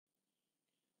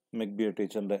MECH-BEARD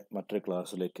ടീച്ചറിൻ്റെ മറ്റൊരു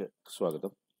ക്ലാസ്സിലേക്ക്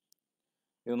സ്വാഗതം.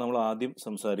 ഇത് നമ്മൾ ആദ്യം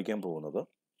സംസാരിക്കാൻ പോകുന്നത്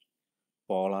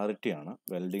പോളാരിറ്റിയാണ്.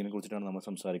 വെൽഡിങ്ങിനെ കുറിച്ചിട്ടാണ് നമ്മൾ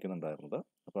സംസാരിക്കുന്നുണ്ടായിരുന്നത്.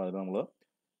 അപ്പോൾ അതിൽ നമ്മൾ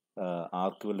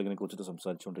ആർക്ക് വെൽഡിങ്ങിനെ കുറിച്ചിട്ട്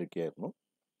സംസാരിച്ചുകൊണ്ടിരിക്കുകയായിരുന്നു.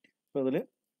 അപ്പോൾ അതിൽ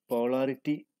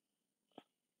പോളാരിറ്റി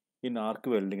ഇൻ ആർക്ക്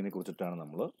വെൽഡിങ്ങിനെ കുറിച്ചിട്ടാണ്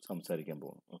നമ്മൾ സംസാരിക്കാൻ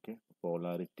പോകുന്നത്. Okay,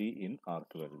 polarity in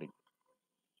arc welding.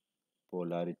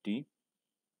 Polarity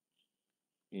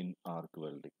in arc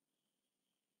welding.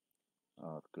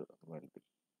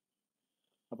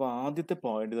 അപ്പോൾ ആദ്യത്തെ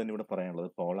പോയിന്റ് തന്നെ ഇവിടെ പറയാനുള്ളത്,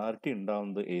 പോളാരിറ്റി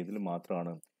ഉണ്ടാകുന്നത് ഏതിൽ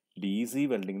മാത്രമാണ്? DC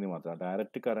വെൽഡിങ്ങിന് മാത്രമാണ്.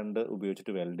 ഡയറക്റ്റ് കറണ്ട്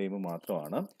ഉപയോഗിച്ചിട്ട് വെൽഡ് ചെയ്യുമ്പോൾ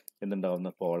മാത്രമാണ്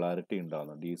എന്തുണ്ടാകുന്നത്? പോളാരിറ്റി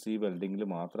ഉണ്ടാകുന്നത്. DC വെൽഡിങ്ങിൽ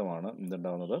മാത്രമാണ്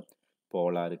എന്തുണ്ടാകുന്നത്?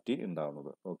 പോളാരിറ്റി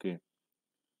ഉണ്ടാകുന്നത്. ഓക്കെ,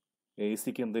 AC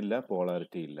എന്തില്ല?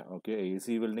 പോളാരിറ്റി ഇല്ല. ഓക്കെ, AC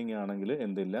വെൽഡിങ് ആണെങ്കിൽ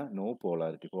എന്തില്ല? No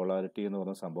polarity. പോളാരിറ്റി എന്ന്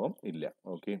പറയുന്ന സംഭവം ഇല്ല.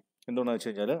 ഓക്കെ, എന്തുകൊണ്ടാണെന്ന്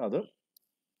വെച്ച് കഴിഞ്ഞാൽ അത്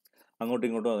അങ്ങോട്ടും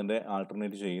ഇങ്ങോട്ടും അതിൻ്റെ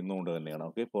ആൾട്ടർനേറ്റ് ചെയ്യുന്നതുകൊണ്ട് തന്നെയാണ്.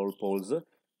 ഓക്കെ, പോൾസ്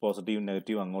പോസിറ്റീവ്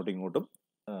നെഗറ്റീവ് അങ്ങോട്ടും ഇങ്ങോട്ടും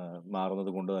മാറുന്നത്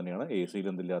കൊണ്ട് തന്നെയാണ് AC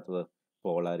എന്തില്ലാത്തത്?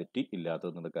 പോളാരിറ്റി ഇല്ലാത്തത്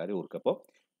എന്നുള്ള കാര്യം ഓർക്കുക. അപ്പോൾ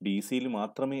DC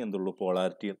മാത്രമേ എന്തുള്ളൂ?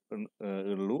 പോളാരിറ്റി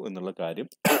ഉള്ളൂ എന്നുള്ള കാര്യം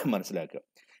മനസ്സിലാക്കുക.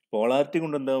 പോളാരിറ്റി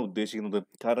കൊണ്ട് എന്താ ഉദ്ദേശിക്കുന്നത്?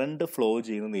 കറണ്ട് ഫ്ലോ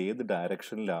ചെയ്യുന്നത് ഏത്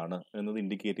ഡയറക്ഷനിലാണ് എന്നത്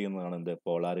ഇൻഡിക്കേറ്റ് ചെയ്യുന്നതാണ് എന്ത്?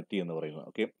 പോളാരിറ്റി എന്ന് പറയുന്നത്.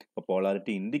 ഓക്കെ, അപ്പോൾ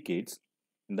പോളാരിറ്റി ഇൻഡിക്കേറ്റ്സ്,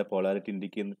 എന്താ പോളാരിറ്റി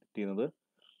ഇൻഡിക്കേറ്റ് ചെയ്യുന്നത്?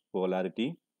 പോളാരിറ്റി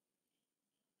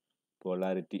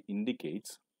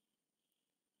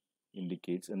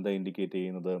ഇൻഡിക്കേറ്റ്സ് എന്താ ഇൻഡിക്കേറ്റ്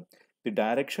ചെയ്യുന്നത്? The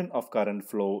direction of current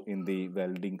flow in the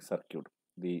welding circuit.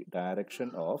 The direction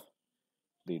of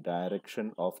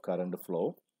current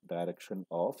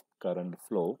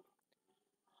flow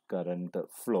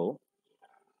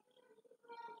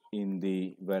in the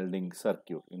welding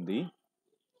circuit.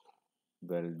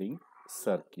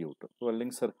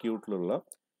 Welding സർക്യൂട്ടിലുള്ള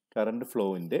current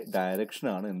ഫ്ലോവിൻ്റെ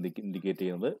ഡയറക്ഷനാണ് indicate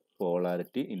ചെയ്യുന്നത്?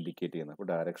 പോളാരിറ്റി ഇൻഡിക്കേറ്റ് ചെയ്യുന്നത്. അപ്പോൾ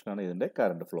ഡയറക്ഷനാണ് ഇതിൻ്റെ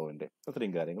current ഫ്ലോവിൻ്റെ.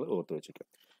 അത്രയും കാര്യങ്ങൾ ഓർത്ത് വെച്ചിരിക്കുക.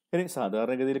 ഇനി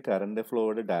സാധാരണഗതിയിൽ കറണ്ട്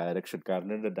ഫ്ലോയുടെ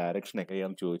കറണ്ടിൻ്റെ ഡയറക്ഷൻ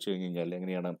എങ്ങനെയാണെന്ന് ചോദിച്ചു കഴിഞ്ഞാൽ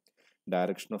എങ്ങനെയാണ്?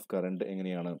 ഡയറക്ഷൻ ഓഫ് കറണ്ട്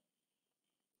എങ്ങനെയാണ്?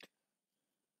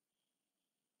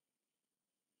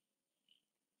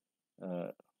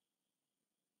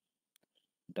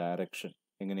 ഡയറക്ഷൻ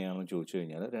എങ്ങനെയാണെന്ന് ചോദിച്ചു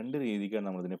കഴിഞ്ഞാൽ രണ്ട് രീതിക്കാണ്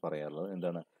നമ്മളിതിനെ പറയാറുള്ളത്.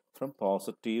 എന്താണ്? From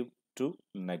positive two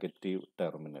negative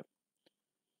terminal.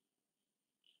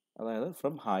 അതായത്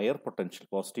ഫ്രം ഹയർ പൊട്ടൻഷ്യൽ.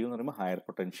 പോസിറ്റീവ് എന്ന് പറയുമ്പോൾ ഹയർ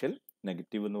പൊട്ടൻഷ്യൽ,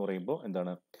 നെഗറ്റീവ് എന്ന് പറയുമ്പോൾ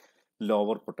എന്താണ്?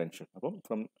 Lower potential. അപ്പം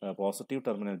from positive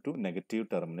terminal to negative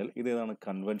terminal. ഇതേതാണ്?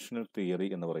 Conventional theory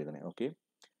എന്ന് പറയുന്നത്. ഓക്കെ,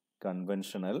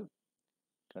 കൺവെൻഷണൽ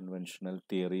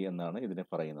തിയറി എന്നാണ് ഇതിനെ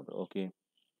പറയുന്നത്. ഓക്കെ,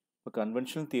 അപ്പോൾ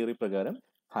കൺവെൻഷണൽ തിയറി പ്രകാരം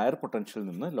ഹയർ പൊട്ടൻഷ്യലിൽ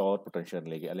നിന്ന് ലോവർ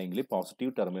പൊട്ടൻഷ്യലിലേക്ക്, അല്ലെങ്കിൽ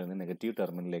പോസിറ്റീവ് ടെർമിനലിൽ നിന്ന് നെഗറ്റീവ്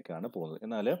ടെർമിനലിലേക്കാണ് പോകുന്നത്.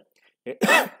 എന്നാൽ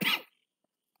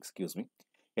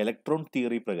ഇലക്ട്രോൺ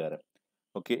തിയറി പ്രകാരം,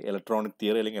 ഓക്കെ, ഇലക്ട്രോണിക്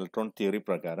തിയറി അല്ലെങ്കിൽ ഇലക്ട്രോൺ തിയറി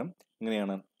പ്രകാരം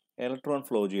എങ്ങനെയാണ്? ഇലക്ട്രോൺ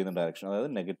ഫ്ലോ ചെയ്യുന്ന ഡയറക്ഷൻ, അതായത്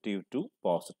നെഗറ്റീവ് ടു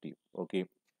പോസിറ്റീവ്. ഓക്കെ,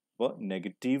 അപ്പോൾ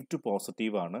നെഗറ്റീവ് ടു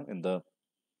പോസിറ്റീവ് ആണ് എന്ത്?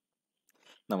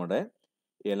 നമ്മുടെ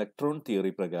ഇലക്ട്രോൺ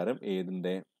തിയറി പ്രകാരം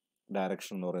ഏതിൻ്റെ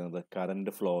ഡയറക്ഷൻ എന്ന് പറയുന്നത്?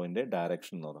 കറണ്ട് ഫ്ലോവിൻ്റെ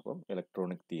ഡയറക്ഷൻ എന്ന് പറയുന്നത്. അപ്പം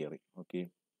ഇലക്ട്രോണിക് തിയറി. Okay,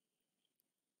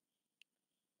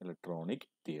 electronic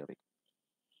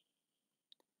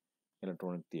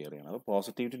തിയറിയാണ്. അപ്പോൾ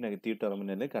positive two negative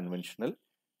terminal conventional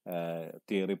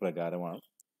theory പ്രകാരമാണ്.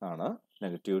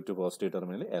 Negative to positive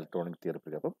terminal electronic theory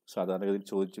പ്രകാരം. അപ്പം സാധാരണഗതിയിൽ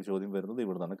ചോദ്യം വരുന്നത്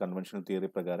ഇവിടുന്നാണ്. കൺവെൻഷണൽ തിയറി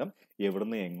പ്രകാരം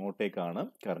എവിടുന്ന് എങ്ങോട്ടേക്കാണ്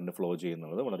കറണ്ട് ഫ്ലോ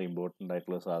ചെയ്യുന്നത്? വളരെ ഇമ്പോർട്ടൻ്റ്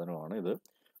ആയിട്ടുള്ള സാധനമാണ് ഇത്.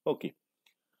 ഓക്കെ,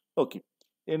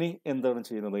 ഇനി എന്താണ്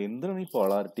ചെയ്യുന്നത്? എന്താണ് ഈ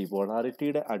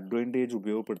പോളാരിറ്റിയുടെ അഡ്വാൻറ്റേജ്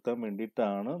ഉപയോഗപ്പെടുത്താൻ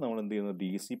വേണ്ടിയിട്ടാണ് നമ്മൾ എന്ത് ചെയ്യുന്നത്?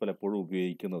 DC പലപ്പോഴും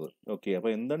ഉപയോഗിക്കുന്നത്. ഓക്കെ,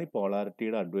 അപ്പോൾ എന്താണ് ഈ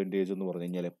പോളാരിറ്റിയുടെ അഡ്വാൻറ്റേജ് എന്ന് പറഞ്ഞു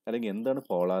കഴിഞ്ഞാൽ, അല്ലെങ്കിൽ എന്താണ്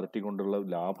പോളാരിറ്റി കൊണ്ടുള്ള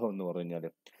ലാഭം എന്ന് പറഞ്ഞു കഴിഞ്ഞാൽ,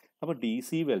 അപ്പോൾ DC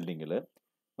വെൽഡിങ്ങിൽ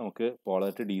നമുക്ക്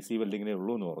പോളാരിറ്റി DC വെൽഡിങ്ങിനേ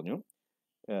ഉള്ളൂ എന്ന് പറഞ്ഞു.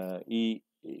 ഈ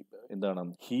എന്താണ്?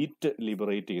 ഹീറ്റ്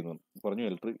ലിബറേറ്റ് ചെയ്യുന്നത് പറഞ്ഞു.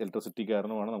 ഇലക്ട്രിസിറ്റി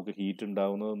കാരണമാണ് നമുക്ക് ഹീറ്റ്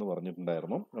ഉണ്ടാകുന്നതെന്ന്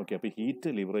പറഞ്ഞിട്ടുണ്ടായിരുന്നു. ഓക്കെ, അപ്പോൾ ഹീറ്റ്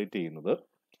ലിബറേറ്റ് ചെയ്യുന്നത്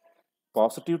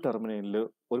പോസിറ്റീവ് ടെർമിനലിൽ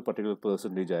ഒരു പർട്ടിക്കുലർ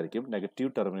പെർസെൻറ്റേജ് ആയിരിക്കും, നെഗറ്റീവ്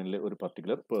ടെർമിനലിൽ ഒരു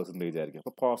പർട്ടിക്കുലർ പെർസെൻറ്റേജ് ആയിരിക്കും.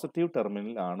 അപ്പോൾ പോസിറ്റീവ്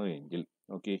ടെർമിനൽ ആണ് എങ്കിൽ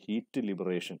ഓക്കെ, ഹീറ്റ്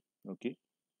ലിബറേഷൻ ഓക്കെ,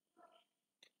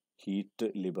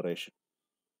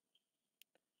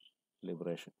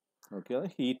 അത്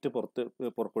ഹീറ്റ്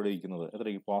പുറപ്പെടുവിക്കുന്നത്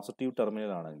എത്രയും പോസിറ്റീവ്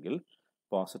ടെർമിനൽ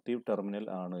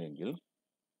ആണ് എങ്കിൽ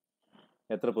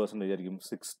എത്ര പെർസെൻറ്റേജ് ആയിരിക്കും?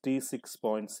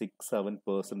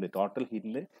 66.67%. ടോട്ടൽ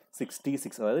ഹീറ്റിൻ്റെ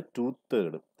 66, അതായത്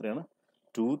 2/3. എത്രയാണ്?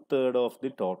 2/3 ഓഫ് ദി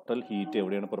ടോട്ടൽ ഹീറ്റ്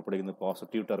എവിടെയാണ് പുറപ്പെടുവിക്കുന്നത്?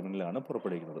 പോസിറ്റീവ് ടെർമിനലാണ്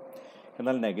പുറപ്പെടുവിക്കുന്നത്.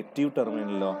 എന്നാൽ നെഗറ്റീവ്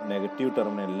ടെർമിനലിൽ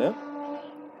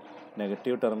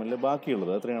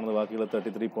ബാക്കിയുള്ളത് എത്രയാണെന്ന്? ബാക്കിയുള്ളത്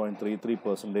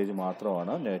 33.33%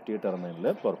 മാത്രമാണ് നെഗറ്റീവ് ടെർമിനലിൽ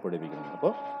പുറപ്പെടുവിക്കുന്നത്.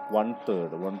 അപ്പോൾ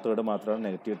 1/3 മാത്രമാണ്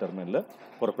നെഗറ്റീവ് ടെർമിനലിൽ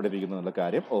പുറപ്പെടുവിക്കുന്നത് എന്നുള്ള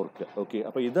കാര്യം ഓർക്കുക. ഓക്കെ,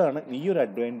 അപ്പോൾ ഇതാണ് ഈ ഒരു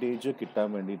അഡ്വാൻറ്റേജ് കിട്ടാൻ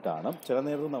വേണ്ടിയിട്ടാണ്. ചില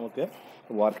നേരത്ത് നമുക്ക്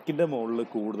വർക്കിൻ്റെ മുകളിൽ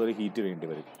കൂടുതൽ ഹീറ്റ് വേണ്ടി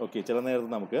വരും. ഓക്കെ, ചില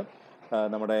നേരത്ത് നമുക്ക്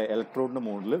നമ്മുടെ ഇലക്ട്രോഡിൻ്റെ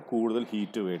മുകളിൽ കൂടുതൽ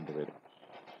ഹീറ്റ് വേണ്ടി വരും.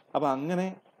 അപ്പോൾ അങ്ങനെ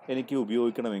എനിക്ക്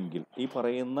ഉപയോഗിക്കണമെങ്കിൽ ഈ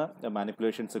പറയുന്ന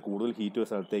മാനിപ്പുലേഷൻസ് കൂടുതൽ ഹീറ്റ്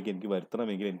സ്ഥലത്തേക്ക് എനിക്ക്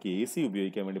വരുത്തണമെങ്കിൽ എനിക്ക് എ സി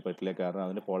ഉപയോഗിക്കാൻ വേണ്ടി പറ്റില്ല. കാരണം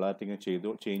അതിന് പോളാരിറ്റി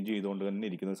ചേഞ്ച് ചെയ്തുകൊണ്ട് തന്നെ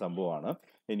ഇരിക്കുന്ന സംഭവമാണ്.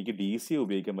 എനിക്ക് ഡി സി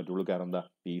ഉപയോഗിക്കാൻ പറ്റുള്ളൂ. കാരണം എന്താ,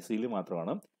 ഡി സിയിൽ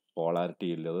മാത്രമാണ് പോളാരിറ്റി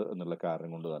ഉള്ളത് എന്നുള്ള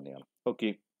കാരണം കൊണ്ട് തന്നെയാണ്. ഓക്കെ,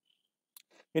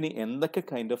 ഇനി എന്തൊക്കെ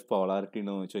കൈൻഡ് ഓഫ് പോളാരിറ്റി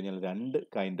ഉണ്ടെന്ന് വെച്ച് കഴിഞ്ഞാൽ 2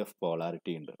 കൈൻഡ് ഓഫ്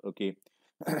പോളാരിറ്റി ഉണ്ട്. ഓക്കെ,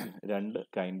 2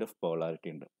 കൈൻഡ് ഓഫ് പോളാരിറ്റി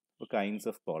ഉണ്ട്. Kinds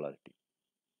of polarity,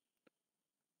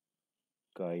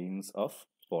 kinds of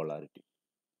polarity,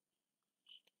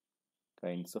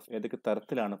 kinds of ഏതൊക്കെ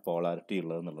തരത്തിലാണ് പോളാരിറ്റി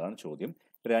ഉള്ളത് എന്നുള്ളതാണ് ചോദ്യം.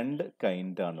 2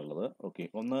 കൈൻഡ് ആണുള്ളത്. ഓക്കെ,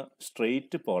 ഒന്ന്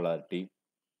straight polarity,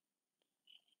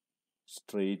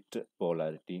 straight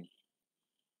polarity.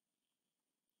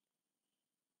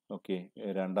 Okay,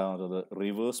 രണ്ടാമത്തത്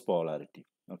റിവേഴ്സ് പോളാരിറ്റി.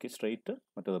 ഓക്കെ, സ്ട്രെയിറ്റ്,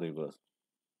 മറ്റേത്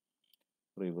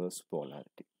റിവേഴ്സ്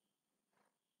പോളാരിറ്റി.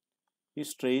 ഈ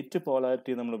സ്ട്രെയിറ്റ്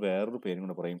പോളാരിറ്റി നമ്മൾ വേറൊരു പേരും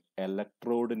കൂടെ പറയും,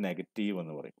 ഇലക്ട്രോഡ് നെഗറ്റീവ്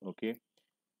എന്ന് പറയും. ഓക്കെ,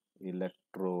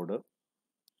 ഇലക്ട്രോഡ്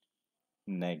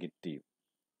നെഗറ്റീവ്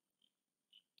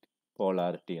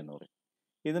പോളാരിറ്റി എന്ന് പറയും.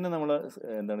 ഇതിനെ നമ്മൾ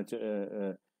എന്താണ്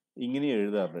ഇങ്ങനെ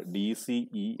എഴുതാറുണ്ട്, ഡി സി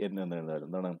ഇ എന്ന് എഴുതാറുണ്ട്.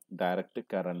 എന്താണ്, ഡയറക്റ്റ്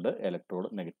കറണ്ട്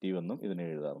ഇലക്ട്രോഡ് നെഗറ്റീവ് എന്നും ഇതിനെ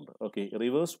എഴുതാറുണ്ട്. ഓക്കെ,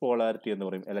 റിവേഴ്സ് പോളാരിറ്റി എന്ന്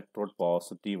പറയും ഇലക്ട്രോഡ്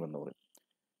പോസിറ്റീവ് എന്ന് പറയും,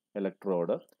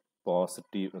 ഇലക്ട്രോഡ്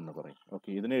പോസിറ്റീവ് എന്ന് പറയും. ഓക്കെ,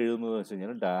 ഇതിനെ എഴുതുന്നത് വെച്ച്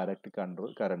കഴിഞ്ഞാൽ direct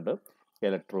current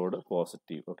electrode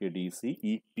positive. Okay, D C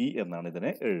E P എന്നാണ്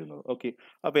ഇതിനെ എഴുതുന്നത്. ഓക്കെ,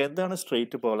 അപ്പോൾ എന്താണ്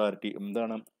സ്ട്രെയിറ്റ് പോളാരിറ്റി,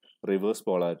 എന്താണ് റിവേഴ്സ്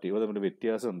പോളാരിറ്റി, ഇവ തമ്മിൽ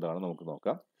വ്യത്യാസം എന്താണെന്ന് നമുക്ക്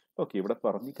നോക്കാം. ഓക്കെ, ഇവിടെ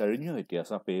പറഞ്ഞു കഴിഞ്ഞ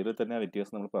വ്യത്യാസം, ആ പേരിൽ തന്നെ ആ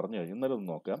വ്യത്യാസം നമ്മൾ പറഞ്ഞു കഴിഞ്ഞു. എന്നാലും ഒന്ന്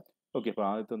നോക്കാം. ഓക്കെ, അപ്പോൾ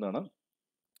ആദ്യത്തെ എന്താണ്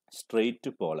സ്ട്രെയിറ്റ്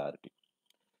പോളാരിറ്റി.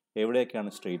 എവിടെയൊക്കെയാണ്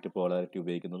സ്ട്രെയിറ്റ് പോളാരിറ്റി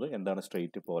ഉപയോഗിക്കുന്നത്, എന്താണ്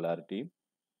സ്ട്രെയിറ്റ് പോളാരിറ്റിയും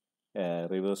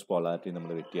റിവേഴ്സ് പോളാരിറ്റിയും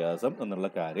തമ്മിലുള്ള വ്യത്യാസം എന്നുള്ള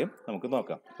കാര്യം നമുക്ക്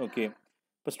നോക്കാം. ഓക്കെ,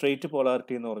 ഇപ്പോൾ സ്ട്രെയിറ്റ്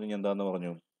പോളാരിറ്റി എന്ന് പറഞ്ഞു കഴിഞ്ഞാൽ എന്താണെന്ന്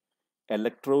പറഞ്ഞു,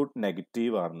 ഇലക്ട്രോഡ്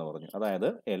നെഗറ്റീവ് ആണെന്ന് പറഞ്ഞു. അതായത്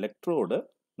ഇലക്ട്രോഡ്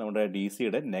നമ്മുടെ ഡി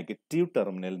സിയുടെ നെഗറ്റീവ്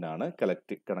ടെർമിനലിനാണ്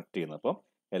കണക്ട് ചെയ്യുന്നത്. അപ്പം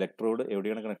ഇലക്ട്രോഡ്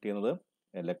എവിടെയാണ് കണക്ട് ചെയ്യുന്നത്,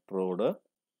 electrode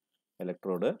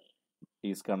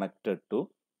is connected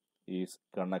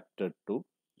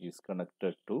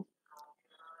to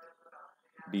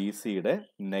D സിയുടെ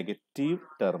നെഗറ്റീവ്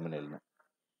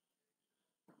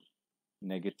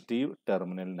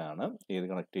ടെർമിനലിനാണ് ഏത്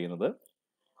കണക്ട് ചെയ്യുന്നത്,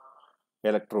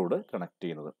 ഇലക്ട്രോഡ് കണക്ട്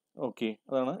ചെയ്യുന്നത്. ഓക്കെ,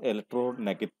 അതാണ് ഇലക്ട്രോഡ്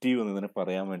നെഗറ്റീവ് എന്നതിന്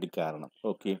പറയാൻ വേണ്ടി കാരണം.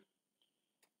 ഓക്കെ,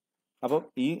 അപ്പം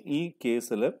ഈ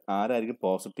കേസിൽ ആരായിരിക്കും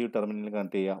പോസിറ്റീവ് ടെർമിനലിൽ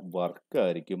കണക്ട് ചെയ്യുക, വർക്ക്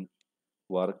ആയിരിക്കും.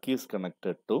 Work is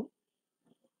connected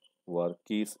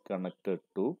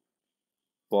to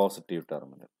positive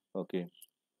terminal. Okay,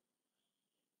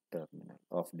 terminal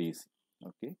of D C.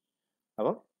 Okay,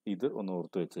 അപ്പം ഇത് ഒന്ന്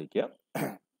ഓർത്ത് വെച്ചേക്കുക.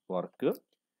 വർക്ക്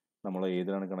നമ്മൾ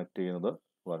ഏതിനാണ് കണക്ട് ചെയ്യുന്നത്,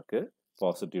 വർക്ക്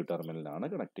പോസിറ്റീവ് ടെർമിനലിനാണ്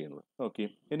കണക്ട് ചെയ്യുന്നത്. ഓക്കെ,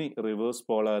 ഇനി റിവേഴ്സ്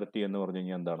പോളാരിറ്റി എന്ന് പറഞ്ഞു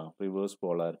കഴിഞ്ഞാൽ എന്താണ്, റിവേഴ്സ്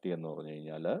പോളാരിറ്റി എന്ന് പറഞ്ഞു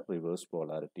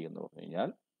കഴിഞ്ഞാൽ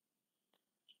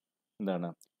എന്താണ്,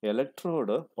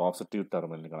 ഇലക്ട്രോഡ് പോസിറ്റീവ്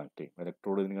ടെർമിനലിന് കണക്ട്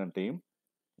ചെയ്യും.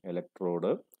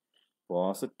 ഇലക്ട്രോഡ്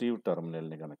പോസിറ്റീവ്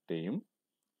ടെർമിനലിന് കണക്ട് ചെയ്യും.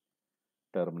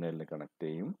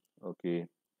 ഓക്കെ,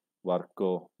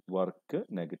 വർക്ക്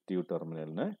നെഗറ്റീവ്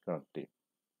ടെർമിനലിന് കണക്ട്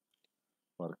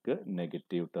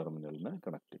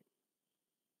ചെയ്യും.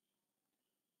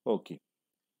 ഓക്കെ,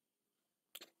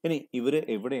 ഇനി ഇവർ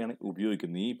എവിടെയാണ്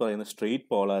ഉപയോഗിക്കുന്നത്, ഈ പറയുന്ന സ്ട്രെയിറ്റ്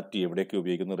പോളാരിറ്റി എവിടെയൊക്കെ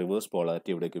ഉപയോഗിക്കുന്നു, റിവേഴ്സ്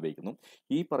പോളാരിറ്റി എവിടെയൊക്കെ ഉപയോഗിക്കുന്നു.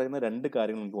 ഈ പറയുന്ന 2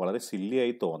 കാര്യങ്ങൾ നമുക്ക് വളരെ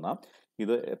സില്ലിയായി തോന്നാം.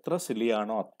 ഇത് എത്ര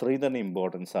സില്ലിയാണോ അത്രയും തന്നെ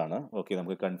ഇമ്പോർട്ടൻസ് ആണ്. ഓക്കെ,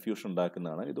 നമുക്ക് കൺഫ്യൂഷൻ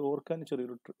ഉണ്ടാക്കുന്നതാണ്. ഇത് ഓർക്കാൻ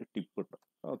ചെറിയൊരു ടിപ്പ് ഉണ്ട്.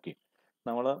 ഓക്കെ,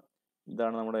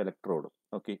 ഇതാണ് നമ്മുടെ ഇലക്ട്രോഡ്.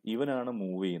 ഓക്കെ, ഇവനാണ്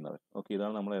മൂവ് ചെയ്യുന്നത്. ഓക്കെ,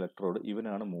 ഇതാണ് നമ്മുടെ ഇലക്ട്രോഡ്,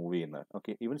 ഇവനാണ് മൂവ് ചെയ്യുന്നത്.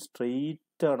 ഓക്കെ, ഇവൻ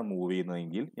സ്ട്രെയിറ്റ് ആണ് മൂവ്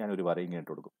ചെയ്യുന്നതെങ്കിൽ ഞാനൊരു വരയും കേട്ട്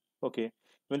കൊടുക്കും. ഓക്കെ,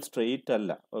 ഇവൻ സ്ട്രെയിറ്റ്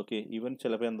അല്ല. ഓക്കെ, ഇവൻ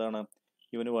ചിലപ്പോൾ എന്താണ്,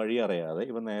 ഇവന് വഴി അറിയാതെ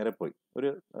ഇവൻ നേരെ പോയി ഒരു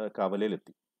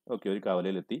കവലയിലെത്തി. ഓക്കെ,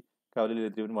 കവലയിലെത്തി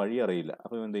ഇവൻ വഴി അറിയില്ല.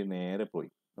 അപ്പോൾ ഇവൻ എന്ത് ചെയ്യും, നേരെ പോയി.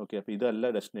 ഓക്കെ, അപ്പോൾ ഇതല്ല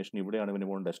ഡെസ്റ്റിനേഷൻ, ഇവിടെയാണ് ഇവന്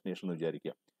പോകുന്ന ഡെസ്റ്റിനേഷൻ എന്ന്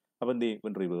വിചാരിക്കുക. അപ്പോൾ എന്ത് ചെയ്യും,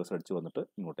 ഇവൻ റിവേഴ്സ് അടിച്ച് വന്നിട്ട്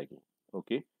ഇങ്ങോട്ടേക്ക് പോകും.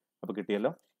 ഓക്കെ, അപ്പോൾ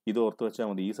കിട്ടിയല്ലോ. ഇത് ഓർത്ത് വെച്ചാൽ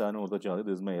മതി, ഈ സാധനം ഓർത്ത് വെച്ചാൽ മതി.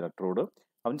 ദിസ് മൈ ഇലക്ട്രോഡ്,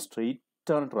 അവൻ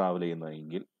സ്ട്രെയിറ്റ് ആണ് ട്രാവൽ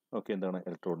ചെയ്യുന്നതെങ്കിൽ ഓക്കെ എന്താണ്,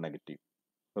 ഇലക്ട്രോഡ് നെഗറ്റീവ്.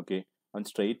 ഓക്കെ, അവൻ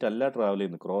സ്ട്രെയിറ്റ് അല്ല ട്രാവൽ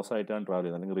ചെയ്യുന്നത്, ക്രോസ് ആയിട്ടാണ് ട്രാവൽ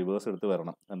ചെയ്യുന്നത്, അല്ലെങ്കിൽ റിവേഴ്സ് എടുത്ത്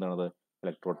വരണം, എന്താണത്,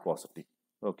 ഇലക്ട്രോഡ് പോസിറ്റീവ്.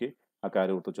 ഓക്കെ, ആ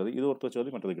കാര്യം ഓർത്ത് വെച്ചാൽ മതി. ഇത് ഓർത്ത് വെച്ചാൽ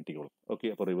മതി, മറ്റത് കിട്ടിക്കോളും. ഓക്കെ,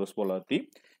 അപ്പോൾ റിവേഴ്സ് പോളാരിറ്റി,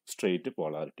 സ്ട്രെയിറ്റ്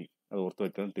പോളാരിറ്റി, അത് ഓർത്ത്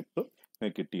വെക്കുന്ന ടിപ്പ്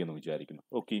കിട്ടിയെന്ന് വിചാരിക്കുന്നു.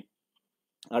 ഓക്കെ,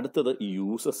 അടുത്തത്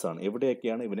യൂസസ് ആണ്.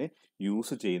 എവിടെയൊക്കെയാണ് ഇവനെ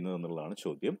യൂസ് ചെയ്യുന്നത് എന്നുള്ളതാണ്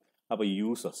ചോദ്യം. അപ്പോൾ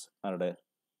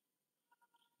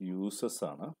യൂസസ്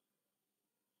ആണ്.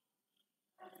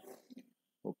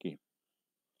 ഓക്കെ,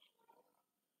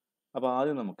 അപ്പോൾ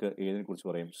ആദ്യം നമുക്ക് ഏതിനെ കുറിച്ച്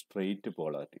പറയും, സ്ട്രെയിറ്റ്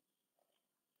പോളാരിറ്റിയെ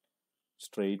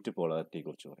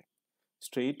കുറിച്ച് പറയും.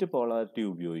 സ്ട്രെയിറ്റ് പോളാരിറ്റി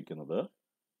ഉപയോഗിക്കുന്നത്,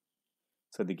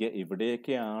 ശ്രദ്ധിക്കുക,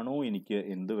 എവിടെയൊക്കെയാണോ എനിക്ക്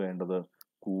എന്ത് വേണ്ടത്,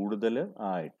 കൂടുതൽ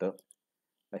ആയിട്ട്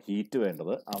ഹീറ്റ്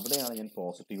വേണ്ടത്, അവിടെയാണ് ഞാൻ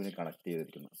പോസിറ്റീവിനെ കണക്ട്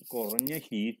ചെയ്തിരിക്കുന്നത്. കുറഞ്ഞ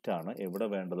ഹീറ്റാണ് എവിടെ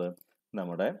വേണ്ടത്,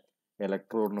 നമ്മുടെ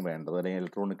ഇലക്ട്രോണിന് വേണ്ടത്, അല്ലെങ്കിൽ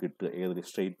ഇലക്ട്രോണിന് കിട്ടുക ഏതൊരു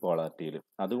സ്ട്രെയിറ്റ് പോളാരിറ്റിയിൽ.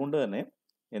 അതുകൊണ്ട് തന്നെ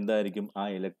എന്തായിരിക്കും, ആ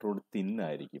ഇലക്ട്രോഡ്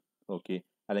തിന്നായിരിക്കും. ഓക്കെ,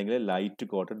 അല്ലെങ്കിൽ ലൈറ്റ്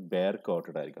കോട്ടഡ് ബെയർ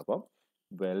കോട്ടഡ് ആയിരിക്കും. അപ്പം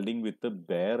വെൽഡിങ് വിത്ത്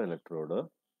ബെയർ ഇലക്ട്രോഡ്,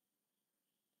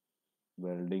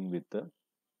 വെൽഡിങ് വിത്ത്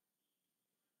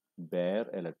ബെയർ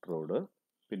ഇലക്ട്രോഡ്,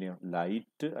 പിന്നെയോ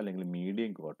ലൈറ്റ് അല്ലെങ്കിൽ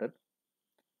medium quoted,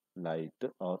 light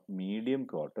or medium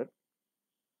quoted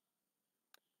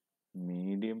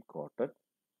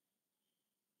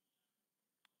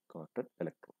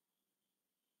electrode.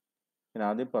 ഞാൻ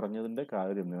ആദ്യം പറഞ്ഞതിൻ്റെ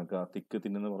കാര്യം നിങ്ങൾക്ക് ആ തിക്ക്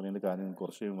തിന്നെന്ന് പറഞ്ഞതിൻ്റെ കാര്യം നിങ്ങൾക്ക്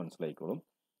കുറച്ച് മനസ്സിലായിക്കോളും.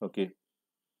 ഓക്കെ,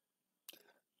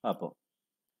 അപ്പോൾ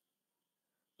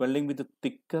welding with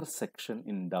thicker section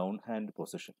in down hand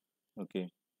position. Okay,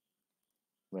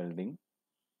 welding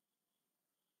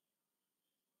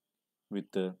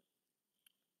with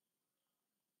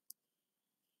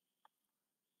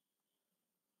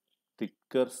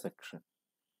thicker section.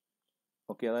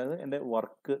 Okay, അതായത് എൻ്റെ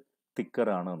വർക്ക് തിക്കർ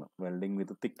ആണെന്ന്. Welding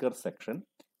with thicker section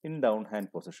in down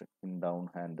hand position,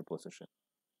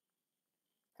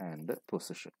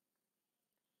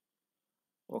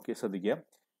 okay, ശ്രദ്ധിക്കുക.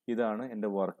 ഇതാണ് എൻ്റെ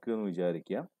വർക്ക് എന്ന്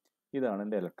വിചാരിക്കുക, ഇതാണ്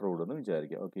എൻ്റെ ഇലക്ട്രോഡ് എന്ന്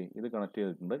വിചാരിക്കുക. ഓക്കെ, ഇത് കണക്ട്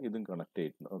ചെയ്തിട്ടുണ്ട്, ഇതും കണക്ട്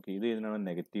ചെയ്തിട്ടുണ്ട്. ഓക്കെ, ഇത് ഇതിനാണ്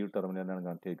നെഗറ്റീവ് ടെർമിനലാണ്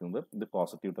കണക്ട് ചെയ്തിരിക്കുന്നത്, ഇത്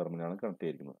പോസിറ്റീവ് ടെർമിനലാണ് കണക്ട്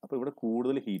ചെയ്തിരിക്കുന്നത്. അപ്പോൾ ഇവിടെ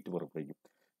കൂടുതൽ ഹീറ്റ് പുറപ്പെടുവിക്കും.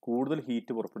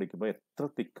 പുറപ്പെടുവിക്കുമ്പോൾ എത്ര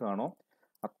തിക്കാണോ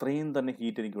അത്രയും തന്നെ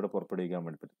ഹീറ്റ് എനിക്ക് ഇവിടെ പുറപ്പെടുവിക്കാൻ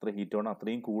വേണ്ടി പറ്റും. എത്ര ഹീറ്റ് ആണോ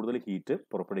അത്രയും കൂടുതൽ ഹീറ്റ്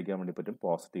പുറപ്പെടുവിക്കാൻ വേണ്ടി പറ്റും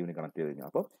പോസിറ്റീവിന് കണക്ട് ചെയ്ത് കഴിഞ്ഞാൽ.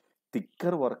 അപ്പോൾ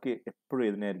തിക്കർ വർക്ക് എപ്പോഴും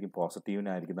ഇതിനായിരിക്കും,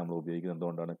 പോസിറ്റീവിനായിരിക്കും നമ്മൾ ഉപയോഗിക്കുന്നത്.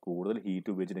 എന്തുകൊണ്ടാണ്, കൂടുതൽ ഹീറ്റ്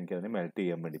ഉപയോഗിച്ചിട്ട് എനിക്ക് അതിനെ മെൽറ്റ്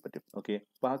ചെയ്യാൻ വേണ്ടി പറ്റും. ഓക്കെ,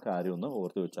 അപ്പോൾ ആ കാര്യം ഒന്ന്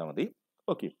ഓർത്ത് വെച്ചാൽ മതി.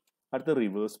 ഓക്കെ, അടുത്ത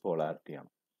റിവേഴ്സ് പോളാരിറ്റി ആണ്.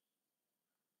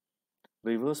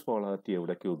 റിവേഴ്സ് പോളാരിറ്റി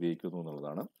എവിടെയൊക്കെ ഉപയോഗിക്കുന്നു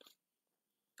എന്നുള്ളതാണ്.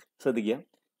 ശ്രദ്ധിക്കുക,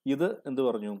 ഇത് എന്ത്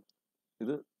പറഞ്ഞു,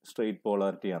 ഇത് സ്ട്രെയിറ്റ്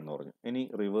പോളാരിറ്റി ആണെന്ന് പറഞ്ഞു. ഇനി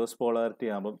റിവേഴ്സ് പോളാരിറ്റി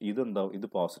ആകുമ്പം ഇതെന്താവും, ഇത്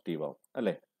പോസിറ്റീവ് ആവും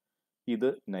അല്ലേ, ഇത്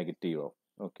നെഗറ്റീവ് ആവും.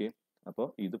 ഓക്കെ, അപ്പോൾ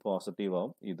ഇത് പോസിറ്റീവ്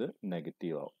ആവും, ഇത്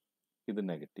നെഗറ്റീവ് ആവും.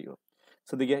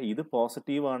 ശ്രദ്ധിക്കുക, ഇത്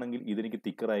പോസിറ്റീവ് ആണെങ്കിൽ ഇതെനിക്ക്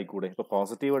തിക്കർ ആയിക്കൂടെ. ഇപ്പോൾ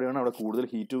പോസിറ്റീവ് വഴിയാണ് അവിടെ കൂടുതൽ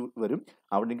ഹീറ്റ് വരും,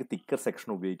 അവിടെ എനിക്ക് തിക്കർ സെക്ഷൻ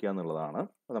ഉപയോഗിക്കുക എന്നുള്ളതാണ്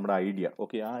നമ്മുടെ ഐഡിയ.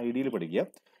 ഓക്കെ, ആ ഐഡിയയിൽ പഠിക്കുക.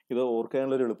 ഇത്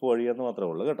ഓർക്കാനുള്ള ഒരു എളുപ്പ വഴിയെന്ന് മാത്രമേ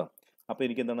ഉള്ളൂ കേട്ടോ. അപ്പോൾ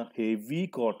എനിക്ക് എന്താണ്, ഹെവി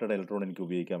കോട്ടഡ് ഇലക്ട്രോൺ എനിക്ക്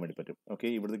ഉപയോഗിക്കാൻ വേണ്ടി പറ്റും. ഓക്കെ,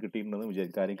 ഇവിടുന്ന് കിട്ടിയിട്ടുണ്ടെന്ന്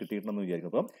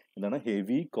വിചാരിക്കും. അപ്പം എന്താണ്,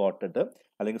 ഹെവി കോട്ടഡ്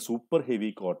അല്ലെങ്കിൽ സൂപ്പർ ഹെവി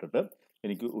കോട്ടഡ്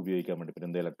എനിക്ക് ഉപയോഗിക്കാൻ വേണ്ടി പറ്റും.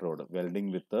 എന്ത് electrode,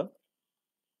 welding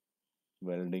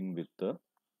with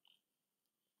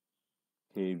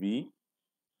heavy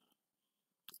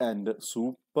and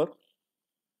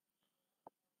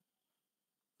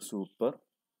super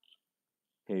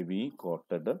heavy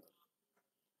quoted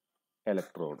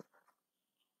electrode.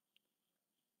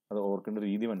 അത് ഓർക്കേണ്ട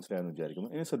രീതി മനസ്സിലായെന്ന് വിചാരിക്കുന്നു.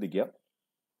 ഇനി ശ്രദ്ധിക്കുക,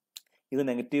 ഇത്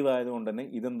നെഗറ്റീവ് ആയതുകൊണ്ട് തന്നെ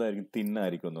ഇതെന്തായിരിക്കും,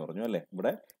 തിന്നായിരിക്കും എന്ന് പറഞ്ഞു അല്ലേ.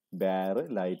 ഇവിടെ ബെയർ,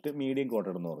 ലൈറ്റ്, മീഡിയം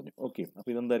കോട്ടഡ് എന്ന് പറഞ്ഞു. ഓക്കെ,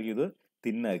 അപ്പോൾ ഇതെന്തായിരിക്കും, ഇത്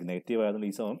തിന്നായിരിക്കും. നെഗറ്റീവ് ആയതുകൊണ്ട്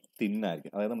ഈ സമയം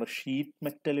തിന്നായിരിക്കും. അതായത് നമ്മുടെ ഷീറ്റ്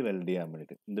മെറ്റൽ വെൽഡ് ചെയ്യാൻ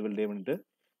വേണ്ടിയിട്ട്,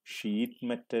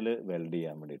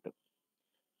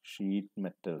 ഷീറ്റ്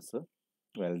മെറ്റൽസ്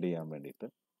വെൽഡ് ചെയ്യാൻ വേണ്ടിയിട്ട്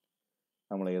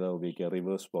നമ്മൾ ഏതാ ഉപയോഗിക്കുക,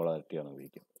 റിവേഴ്സ് പോളാരിറ്റിയാണ്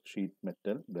ഉപയോഗിക്കുക, ഷീറ്റ്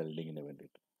മെറ്റൽ വെൽഡിങ്ങിന്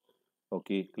വേണ്ടിയിട്ട്.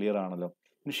 ഓക്കെ, ക്ലിയർ ആണല്ലോ.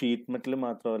 ഇനി ഷീറ്റ് മെറ്റൽ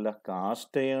മാത്രമല്ല,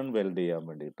 കാസ്റ്റ് അയൺ വെൽഡ് ചെയ്യാൻ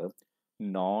വേണ്ടിയിട്ട്,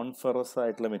 നോൺ ഫെറസ്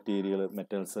ആയിട്ടുള്ള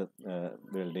മെറ്റൽസ്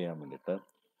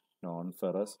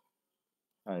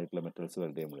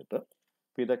വെൽഡ് ചെയ്യാൻ വേണ്ടിയിട്ട്,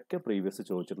 അപ്പോൾ ഇതൊക്കെ പ്രീവിയസ്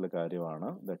ചോദിച്ചിട്ടുള്ള കാര്യമാണ്,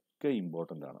 ഇതൊക്കെ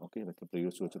ഇമ്പോർട്ടൻ്റ് ആണ്. ഓക്കെ, ഇതൊക്കെ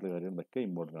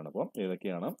ഇമ്പോർട്ടൻ്റ് ആണ്. അപ്പം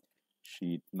ഏതൊക്കെയാണ്,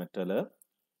 ഷീറ്റ് മെറ്റൽ,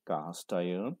 കാസ്റ്റ്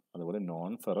അയൺ, അതുപോലെ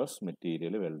നോൺ ഫെറസ്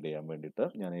മെറ്റീരിയൽ വെൽഡ് ചെയ്യാൻ വേണ്ടിയിട്ട്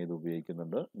ഞാൻ ഏത്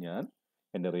ഉപയോഗിക്കുന്നുണ്ട്, ഞാൻ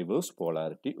എൻ്റെ റിവേഴ്സ്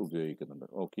പോളാരിറ്റി ഉപയോഗിക്കുന്നുണ്ട്.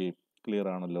 ഓക്കെ, ക്ലിയർ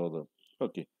ആണല്ലോ അത്.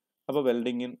 ഓക്കെ, അപ്പോൾ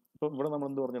വെൽഡിങ്ങിൻ ഇപ്പോൾ ഇവിടെ നമ്മൾ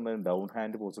എന്ത് പറഞ്ഞിട്ടുണ്ടായിരുന്നു, ഡൗൺ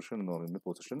ഹാൻഡ് പൊസിഷൻ എന്ന് പറയുന്നത്,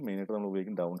 പൊസിഷൻ മെയിനായിട്ട് നമ്മൾ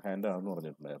ഉപയോഗിക്കുന്നത് ഡൗൺ ഹാൻഡ് ആണെന്ന്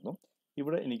പറഞ്ഞിട്ടുണ്ടായിരുന്നു.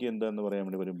 ഇവിടെ എനിക്ക് എന്താണെന്ന് പറയാൻ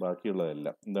വേണ്ടി വരും,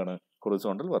 ബാക്കിയുള്ളതെല്ലാം എന്താണ്,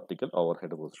 horizontal, vertical,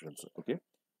 overhead positions. Okay,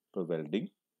 ഇപ്പോൾ വെൽഡിങ്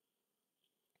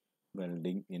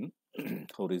ഇൻ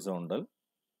ഹൊറിസോണ്ടൽ,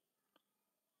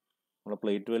 നമ്മുടെ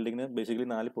പ്ലേറ്റ് വെൽഡിങ്ങിന് ബേസിക്കലി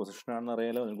 4 പൊസിഷനാണെന്ന്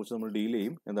അറിയാലോ, അതിനെക്കുറിച്ച് നമ്മൾ ഡീൽ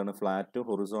ചെയ്യും. എന്താണ്, ഫ്ലാറ്റ്,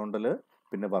 ഹൊറിസോണ്ടൽ,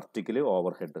 പിന്നെ വെർട്ടിക്കൽ,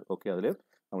 ഓവർഹെഡ്. ഓക്കെ, അതിൽ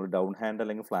നമ്മൾ ഡൗൺ ഹാൻഡ്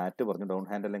അല്ലെങ്കിൽ ഫ്ലാറ്റ് പറഞ്ഞു, ഡൗൺ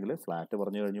ഹാൻഡ് അല്ലെങ്കിൽ ഫ്ലാറ്റ്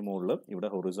പറഞ്ഞു കഴിഞ്ഞ് മുകളിൽ ഇവിടെ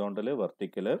horizontal,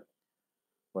 vertical,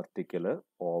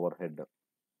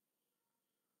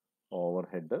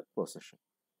 overhead position.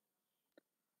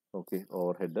 Okay,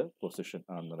 overhead position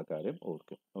ആണെന്നുള്ള കാര്യം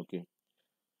ഓർക്കുക. ഓക്കെ,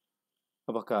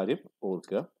 അപ്പോൾ കാര്യം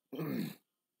ഓർക്കുക.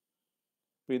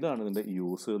 അപ്പോൾ ഇതാണ് ഇതിൻ്റെ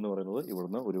യൂസ് എന്ന് പറയുന്നത്.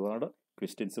 ഇവിടുന്ന് ഒരുപാട്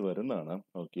ക്വസ്റ്റ്യൻസ് വരുന്നതാണ്.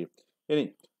 ഓക്കെ, ഇനി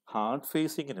ഹാർഡ്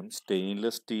ഫേസിങ്ങിനും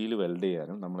സ്റ്റെയിൻലെസ് സ്റ്റീൽ വെൽഡ്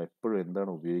ചെയ്യാനും നമ്മൾ എപ്പോഴും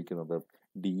എന്താണ് ഉപയോഗിക്കുന്നത്,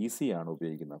 DC ആണ്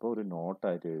ഉപയോഗിക്കുന്നത്. അപ്പോൾ ഒരു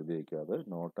നോട്ടായിട്ട് എഴുതി വയ്ക്കുക,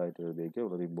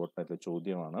 വളരെ ഇമ്പോർട്ടൻ്റ് ആയിട്ടുള്ള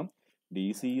ചോദ്യമാണ്.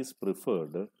 DC is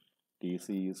preferred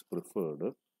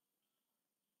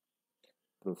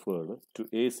to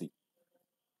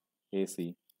AC.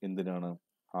 എന്തിനാണ്,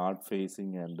 ഹാർഡ്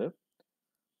ഫേസിങ്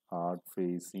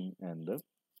ആൻഡ്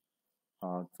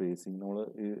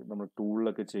നമ്മൾ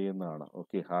ടൂളിലൊക്കെ ചെയ്യുന്നതാണ്.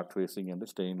 Okay, hard phasing and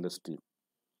stainless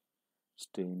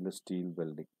steel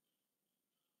welding,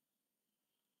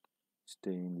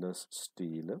 stainless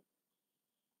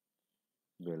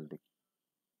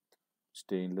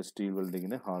steel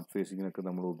വെൽഡിങ്ങിന് hard ഫേസിങ്ങിനൊക്കെ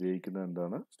നമ്മൾ ഉപയോഗിക്കുന്നത്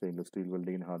എന്താണ്? സ്റ്റെയിൻലെസ് സ്റ്റീൽ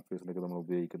വെൽഡിങ്ങിന് ഹാർഡ് ഫേസിനൊക്കെ നമ്മൾ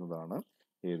ഉപയോഗിക്കുന്നതാണ്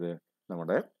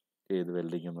നമ്മുടെ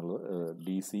വെൽഡിങ് എന്നുള്ളത്,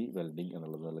 DC വെൽഡിങ്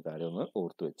എന്നുള്ളത് നല്ല കാര്യം ഒന്ന്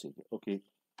ഓർത്ത് വെച്ചേക്കുക. ഓക്കെ,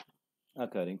 ആ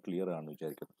കാര്യം ക്ലിയർ ആണെന്ന്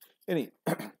വിചാരിക്കുന്നു. ഇനി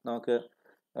നമുക്ക്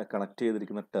കണക്ട്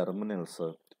ചെയ്തിരിക്കുന്ന ടെർമിനൽസ്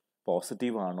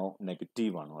പോസിറ്റീവ് ആണോ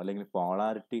നെഗറ്റീവ് ആണോ അല്ലെങ്കിൽ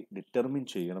പോളാരിറ്റി ഡിറ്റർമിൻ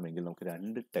ചെയ്യണമെങ്കിൽ നമുക്ക്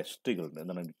 2 ടെസ്റ്റുകളുണ്ട്.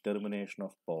 എന്താണ്? Determination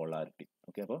of polarity.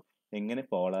 ഓക്കെ, അപ്പോൾ എങ്ങനെ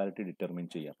പോളാരിറ്റി ഡിറ്റർമിൻ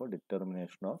ചെയ്യാം? അപ്പോൾ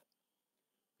ഡിറ്റർമിനേഷൻ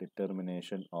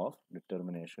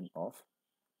ഓഫ്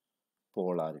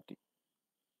പോളാരിറ്റി.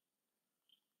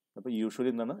 അപ്പോൾ യൂഷ്വലി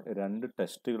എന്താണ്? 2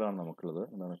 ടെസ്റ്റുകളാണ് നമുക്കുള്ളത്.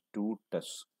 എന്താണ്? 2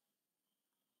 ടെസ്റ്റ്.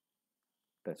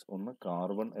 ഒന്ന്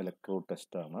കാർബൺ ഇലക്ട്രോഡ്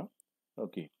ടെസ്റ്റ് ആണ്.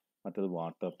 ഓക്കെ, മറ്റേത്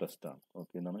വാട്ടർ ടെസ്റ്റ് ആണ്.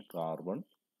 ഓക്കെ, എന്താണ്?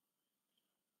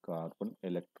 കാർബൺ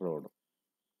ഇലക്ട്രോഡ്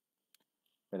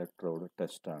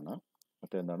ടെസ്റ്റ് ആണ്.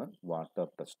 മറ്റേന്താണ്? Water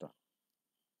test.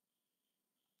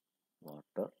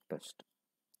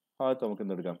 ആദ്യത്തെ നമുക്ക്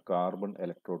എന്തെടുക്കാം? കാർബൺ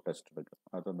ഇലക്ട്രോഡ് ടെസ്റ്റ് എടുക്കാം.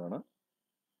 അതെന്താണ്?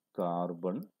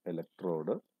 കാർബൺ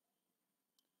ഇലക്ട്രോഡ്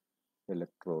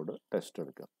ടെസ്റ്റ്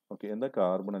എടുക്കാം. ഓക്കെ, എന്താ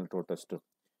കാർബൺ ഇലക്ട്രോഡ് ടെസ്റ്റ്?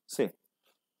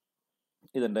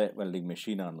 ഇതെൻ്റെ വെൽഡിംഗ്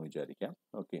മെഷീനാണെന്ന് വിചാരിക്കാം.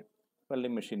 ഓക്കെ,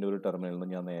 വെൽഡിംഗ് മെഷീൻ്റെ ഒരു ടെർമിനലിൽ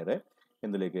നിന്ന് ഞാൻ നേരെ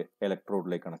എന്തിലേക്ക്?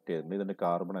 ഇലക്ട്രോഡിലേക്ക് കണക്ട് ചെയ്തിട്ടുണ്ട്. ഇതിൻ്റെ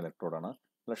കാർബൺ ഇലക്ട്രോഡാണ്.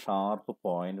 നല്ല ഷാർപ്പ്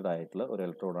പോയിന്റഡ് ആയിട്ടുള്ള ഒരു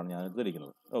ഇലക്ട്രോഡാണ് ഞാൻ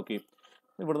എടുത്തിരിക്കുന്നത്. ഓക്കെ,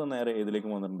 ഇവിടുന്ന് നേരെ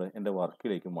ഇതിലേക്കും വന്നിട്ടുണ്ട്, എൻ്റെ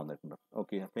വർക്കിലേക്കും വന്നിട്ടുണ്ട്.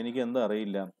 ഓക്കെ, അപ്പോൾ എനിക്ക് എന്താ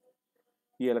അറിയില്ല,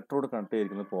 ഈ ഇലക്ട്രോഡ് കണക്ട്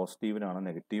ചെയ്തിരിക്കുന്നത് പോസിറ്റീവിനാണോ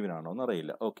നെഗറ്റീവിനാണോ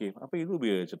എന്നറിയില്ല. ഓക്കെ, അപ്പോൾ ഇത്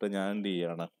ഉപയോഗിച്ചിട്ട് ഞാൻ എന്ത്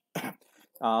ചെയ്യാണ്?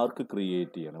 ആർക്ക്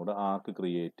ക്രിയേറ്റ് ചെയ്യണം. ഇവിടെ ആർക്ക്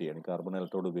ക്രിയേറ്റ് ചെയ്യണം. കാർബൺ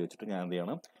ഇലക്ട്രോഡ് ഉപയോഗിച്ചിട്ട് ഞാൻ എന്ത്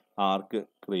ചെയ്യണം? ആർക്ക്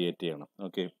ക്രിയേറ്റ് ചെയ്യണം.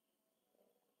 ഓക്കെ,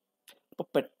 അപ്പോൾ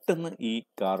പെട്ടെന്ന് ഈ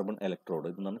കാർബൺ ഇലക്ട്രോഡ്,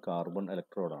 ഇതെന്നാണ് carbon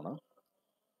ഇലക്ട്രോഡാണ്.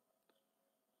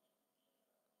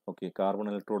 Okay, carbon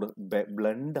electrode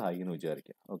blunt ആയി എന്ന്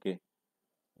വിചാരിക്കാം. ഓക്കെ,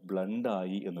 ബ്ലണ്ട്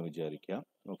ആയി എന്ന് വിചാരിക്കാം.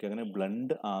 ഓക്കെ, അങ്ങനെ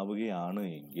ബ്ലണ്ട് ആവുകയാണ്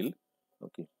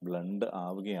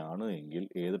എങ്കിൽ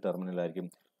ഏത് ടെർമിനലായിരിക്കും?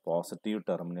 പോസിറ്റീവ്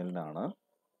ടെർമിനലിനാണ്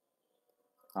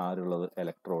ആരുള്ളത്?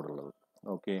 ഇലക്ട്രോഡ് ഉള്ളത്.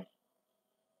 ഓക്കെ,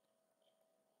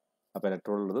 അപ്പോൾ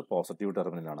ഇലക്ട്രോഡ് ഉള്ളത് പോസിറ്റീവ്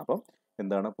ടെർമിനലാണ്. അപ്പം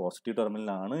എന്താണ്? പോസിറ്റീവ്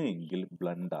ടെർമിനലാണ് എങ്കിൽ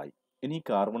ബ്ലണ്ട് ആയി. ഇനി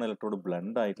കാർബൺ ഇലക്ട്രോഡ്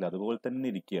ബ്ലണ്ട് ആയിട്ടില്ല, അതുപോലെ തന്നെ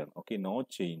ഇരിക്കുകയാണ്. Okay, no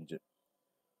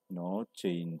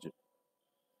change.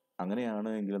 അങ്ങനെയാണ്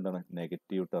എങ്കിൽ എന്താണ്?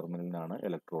 നെഗറ്റീവ് ടെർമിനലിനാണ്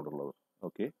ഇലക്ട്രോഡ് ഉള്ളത്.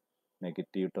 Okay,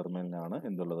 negative ടെർമിനലിനാണ്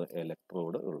എന്തുള്ളത്?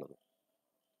 ഇലക്ട്രോഡ് ഉള്ളത്.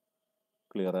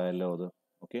 ക്ലിയർ ആയല്ലോ അത്?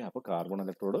 ഓക്കെ, അപ്പോൾ കാർബൺ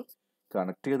ഇലക്ട്രോഡ്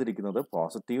കണക്ട് ചെയ്തിരിക്കുന്നത്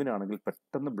പോസിറ്റീവിനാണെങ്കിൽ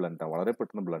പെട്ടെന്ന് ബ്ലണ്ട് ആവും, വളരെ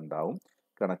പെട്ടെന്ന് ബ്ലണ്ട് ആവും.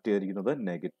 കണക്ട് ചെയ്തിരിക്കുന്നത്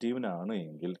നെഗറ്റീവിനാണ്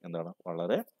എങ്കിൽ എന്താണ്?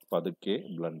 വളരെ പതുക്കെ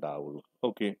ബ്ലണ്ട് ആവുള്ളൂ.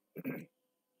 ഓക്കെ,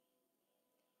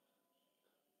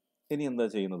 ഇനി എന്താ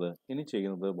ചെയ്യുന്നത്? ഇനി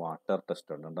ചെയ്യുന്നത് വാട്ടർ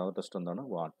ടെസ്റ്റ് ആണ്. രണ്ടാമത്തെ ടെസ്റ്റ് എന്താണ്?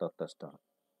 വാട്ടർ ടെസ്റ്റ് ആണ്.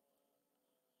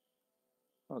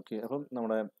 ഓക്കെ, അപ്പം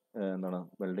നമ്മുടെ എന്താണ്?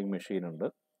 വെൽഡിംഗ് മെഷീൻ ഉണ്ട്.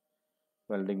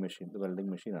 വെൽഡിംഗ്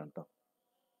മെഷീനാണ് കേട്ടോ.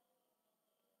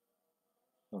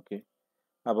 ഓക്കെ,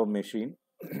 അപ്പം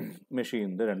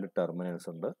മെഷീനിൻ്റെ 2 ടെർമിനൽസ്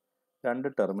ഉണ്ട്. 2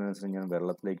 ടെർമിനൽസിനെ ഞാൻ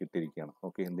വെള്ളത്തിലേക്ക് ഇട്ടിരിക്കുകയാണ്.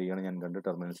 ഓക്കെ, എന്ത് ചെയ്യണം? ഞാൻ 2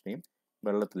 ടെർമിനൽസിനെയും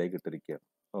വെള്ളത്തിലേക്ക് ഇട്ടിരിക്കുകയാണ്.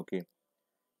 ഓക്കെ,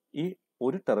 ഈ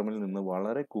ഒരു ടെർമിനലിൽ നിന്ന്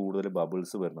വളരെ കൂടുതൽ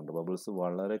ബബിൾസ് വരുന്നുണ്ട്.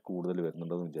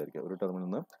 വരുന്നുണ്ടെന്ന് വിചാരിക്കുക. ഒരു ടെർമിനലിൽ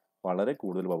നിന്ന് വളരെ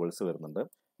കൂടുതൽ ബബിൾസ് വരുന്നുണ്ട്.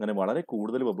 അങ്ങനെ വളരെ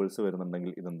കൂടുതൽ ബബിൾസ്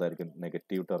വരുന്നുണ്ടെങ്കിൽ ഇതെന്തായിരിക്കും?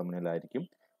 നെഗറ്റീവ് ടെർമിനലായിരിക്കും.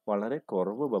 വളരെ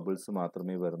കുറവ് ബബിൾസ്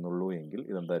മാത്രമേ വരുന്നുള്ളൂ എങ്കിൽ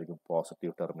ഇതെന്തായിരിക്കും?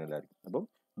 പോസിറ്റീവ് ടെർമിനലായിരിക്കും. അപ്പം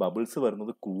ബബിൾസ്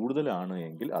വരുന്നത് കൂടുതലാണ്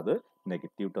എങ്കിൽ അത്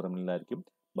നെഗറ്റീവ് ടെർമിനലായിരിക്കും.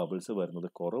 ബബിൾസ് വരുന്നത്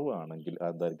കുറവാണെങ്കിൽ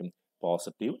അതെന്തായിരിക്കും?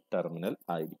 പോസിറ്റീവ് ടെർമിനൽ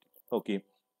ആയിരിക്കും. ഓക്കെ,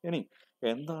 ഇനി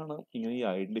എന്താണ് ഇങ്ങനെ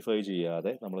ഐഡന്റിഫൈ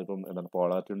ചെയ്യാതെ നമ്മളിപ്പം എന്താണ്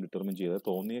പോളാരിറ്റി ഡിറ്റർമിൻ ചെയ്ത്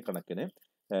തോന്നിയ കണക്കിന്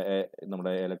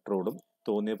നമ്മുടെ ഇലക്ട്രോഡും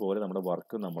തോന്നിയ പോലെ നമ്മുടെ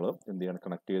വർക്ക് നമ്മൾ എന്ത് ചെയ്യണം?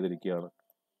 കണക്ട് ചെയ്തിരിക്കുകയാണ്.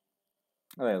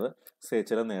 അതായത്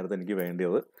ചില നേരത്തെ എനിക്ക്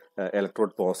വേണ്ടിയത്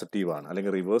ഇലക്ട്രോഡ് പോസിറ്റീവാണ്,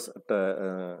 അല്ലെങ്കിൽ റിവേഴ്സ്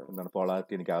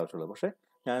പോളാരിറ്റി എനിക്ക് ആവശ്യമുള്ളത്. പക്ഷേ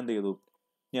ഞാൻ എന്ത് ചെയ്തു?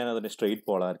 ഞാൻ അതിനെ സ്ട്രെയിറ്റ്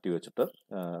പോളാരിറ്റി വെച്ചിട്ട്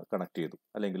കണക്ട് ചെയ്തു,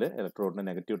 അല്ലെങ്കിൽ ഇലക്ട്രോഡിനെ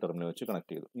നെഗറ്റീവ് ടെർമിനൽ വെച്ച്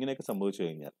കണക്ട് ചെയ്തു. ഇങ്ങനെയൊക്കെ സംഭവിച്ചു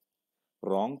കഴിഞ്ഞാൽ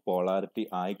റോങ് പോളാരിറ്റി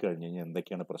ആയിക്കഴിഞ്ഞ് കഴിഞ്ഞാൽ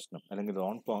എന്തൊക്കെയാണ് പ്രശ്നം? അല്ലെങ്കിൽ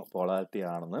റോങ് പോളാരിറ്റി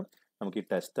ആണെന്ന് നമുക്ക് ഈ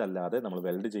ടെസ്റ്റ് അല്ലാതെ നമ്മൾ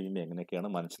വെൽഡ് ചെയ്യുമ്പോൾ എങ്ങനെയൊക്കെയാണ്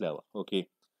മനസ്സിലാവുക? ഓക്കെ,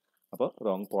 അപ്പോൾ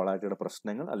റോങ് പോളാരിറ്റിയുടെ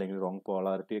പ്രശ്നങ്ങൾ അല്ലെങ്കിൽ റോങ്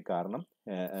പോളാരിറ്റി കാരണം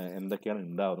എന്തൊക്കെയാണ്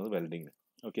ഉണ്ടാവുന്നത് വെൽഡിങ്ങിന്?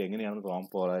 ഓക്കെ, എങ്ങനെയാണ് റോങ്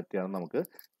പോളാരിറ്റി ആണെന്ന് നമുക്ക്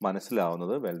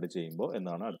മനസ്സിലാവുന്നത് വെൽഡ് ചെയ്യുമ്പോൾ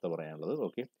എന്നാണ് അടുത്ത പറയാനുള്ളത്.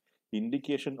 Okay,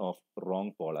 indication of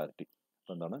wrong polarity.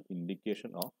 അപ്പോൾ എന്താണ്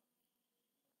indication of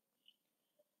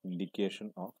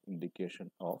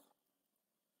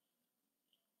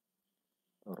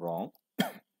wrong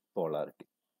polarity?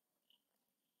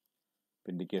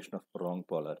 Indication of wrong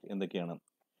polarity എന്തൊക്കെയാണ്?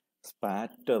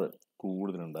 സ്പാറ്റർ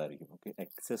കൂടുതലുണ്ടായിരിക്കും. ഓക്കെ,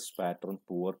 എക്സസ് സ്പാറ്ററും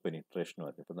പുവർ പെനിട്രേഷനും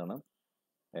ആയിരിക്കും. അപ്പോൾ എന്താണ്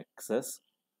excess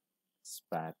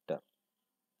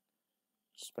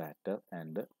spatter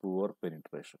and poor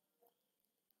penetration.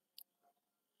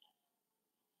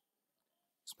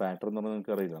 Spatter എന്ന് പറഞ്ഞാൽ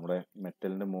നിങ്ങൾക്ക് അറിയില്ല, നമ്മുടെ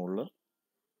മെറ്റലിൻ്റെ മുകളിൽ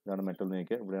ഇതാണ് മെറ്റൽ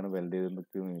നീക്കുക, ഇവിടെയാണ് വെൽഡ് ചെയ്ത്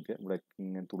നീക്കുക, ഇവിടെ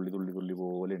ഇങ്ങനെ തുള്ളി തുള്ളി തുള്ളി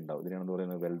പോലെ ഉണ്ടാവും. ഇതിനാണ് എന്താ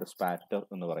പറയുന്നത് വെൽഡ് സ്പാറ്റർ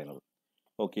എന്ന് പറയുന്നത്.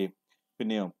 ഓക്കെ,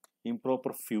 പിന്നെയോ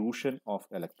ഇംപ്രോപ്പർ ഫ്യൂഷൻ ഓഫ്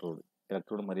ഇലക്ട്രോഡ്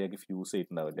മര്യാദയ്ക്ക് ഫ്യൂസ്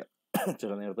ചെയ്തിട്ടുണ്ടാവില്ല.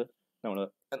 ചില നേരത്ത് നമ്മൾ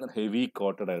ഹെവി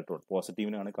കോട്ടഡ് ഇലക്ട്രോഡ്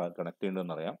പോസിറ്റീവിനാണ് കണക്ട്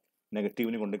ചെയ്യേണ്ടതെന്ന് അറിയാം,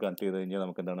 നെഗറ്റീവിന് കൊണ്ട് കണക്ട് ചെയ്ത് കഴിഞ്ഞാൽ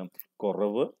നമുക്ക് എന്താണ്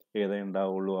കുറവ് ഏതേ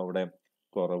ഉണ്ടാവുള്ളൂ, അവിടെ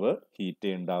കുറവ്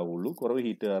ഹീറ്റേ ഉണ്ടാവുള്ളൂ. കുറവ്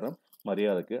ഹീറ്റ് കാരണം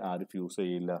മര്യാദക്ക് ആര് ഫ്യൂസ്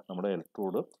ചെയ്യില്ല, നമ്മുടെ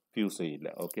ഇലക്ട്രോഡ് ഫ്യൂസ് ചെയ്യില്ല.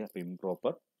 ഓക്കെ, അപ്പോൾ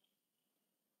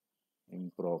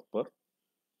improper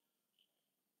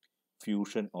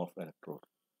fusion of electrode.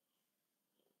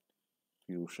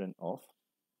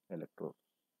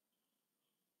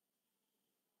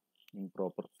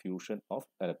 Improper fusion of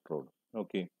electrode.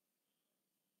 Okay,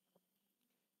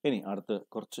 ഇനി അടുത്ത്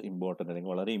കുറച്ച് ഇമ്പോർട്ടൻ്റ്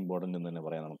അല്ലെങ്കിൽ വളരെ ഇമ്പോർട്ടൻ്റ് എന്ന് തന്നെ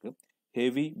പറയാം നമുക്ക്.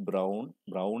 Heavy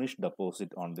brownish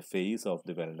deposit on the face of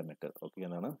the weld metal. Okay,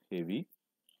 എന്താണ് ഹെവി,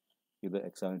 ഇത്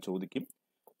എക്സാമിന് ചോദിക്കും.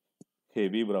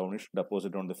 Heavy brownish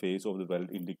deposit on the face of the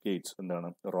weld indicates എന്താണ്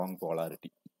wrong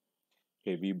polarity.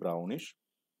 Heavy brownish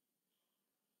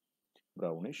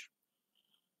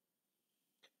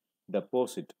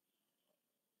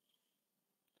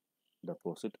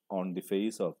deposit on the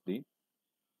face of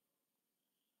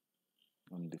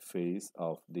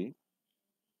the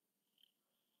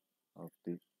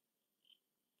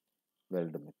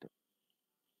weld metal.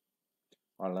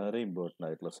 വളരെ important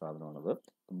ആയിട്ടുള്ള സാധനമാണത്.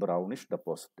 Brownish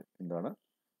deposit എന്താണ്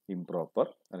improper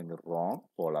അല്ലെങ്കിൽ wrong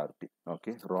polarity.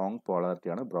 Okay, wrong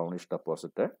പോളാരിറ്റിയാണ് brownish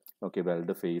deposit. Okay,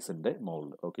 weld ഫേസിൻ്റെ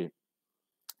മുകളിൽ. Okay,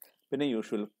 പിന്നെ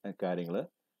usual കാര്യങ്ങൾ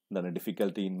എന്താണ്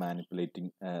difficulty in manipulating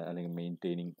അല്ലെങ്കിൽ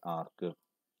മെയിൻറ്റെയിനിങ് ആർക്ക്.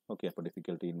 ഓക്കെ, അപ്പോൾ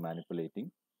difficulty in manipulating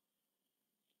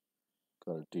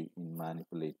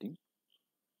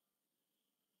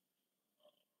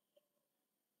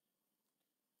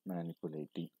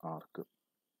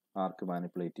arc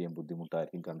manipulate ചെയ്യാൻ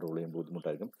ബുദ്ധിമുട്ടായിരിക്കും, കൺട്രോൾ ചെയ്യാൻ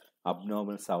ബുദ്ധിമുട്ടായിരിക്കും.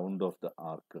 Abnormal sound of the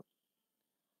arc.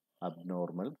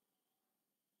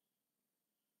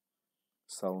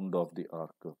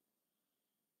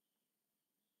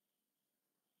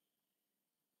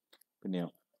 പിന്നെ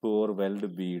poor weld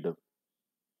Bede.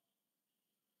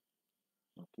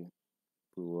 Okay,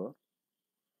 poor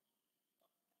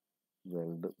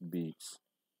weld beads.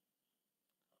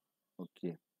 Okay,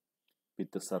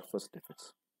 വിത്ത് സർഫസ് ഡിഫക്ട്സ്.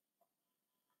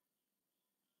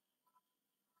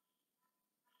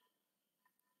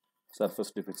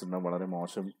 സർഫസ് ഡിഫക്ട്സ് ഉണ്ടാകും, വളരെ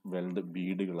മോശം വെൽഡ്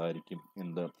ബീഡുകളായിരിക്കും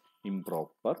എന്ത്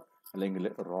ഇംപ്രോപ്പർ അല്ലെങ്കിൽ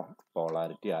റോങ്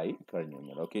പോളാരിറ്റി ആയി കഴിഞ്ഞു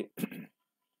കഴിഞ്ഞാൽ. ഓക്കെ,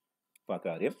 അപ്പോൾ ആ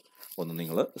കാര്യം ഒന്ന്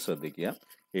നിങ്ങൾ ശ്രദ്ധിക്കുക.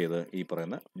 ഏത് ഈ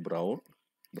പറയുന്ന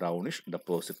ബ്രൗണിഷ്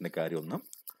ഡെപ്പോസിറ്റിൻ്റെ കാര്യം ഒന്ന്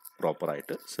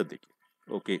പ്രോപ്പറായിട്ട് ശ്രദ്ധിക്കുക.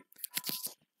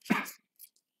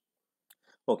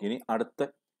 ഓക്കെ, ഇനി അടുത്ത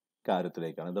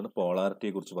കാര്യത്തിലേക്കാണ്. ഇതാണ്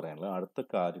പോളാരിറ്റിയെ കുറിച്ച് പറയാനുള്ളത്. അടുത്ത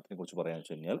കാര്യത്തിനെ കുറിച്ച് പറയാന്ന്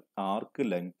വെച്ച് കഴിഞ്ഞാൽ arc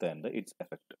length and it's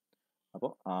effect.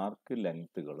 അപ്പോൾ ആർക്ക്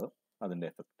ലെങ്ത്തുകൾ അതിൻ്റെ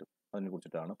എഫക്റ്റ്, അതിനെ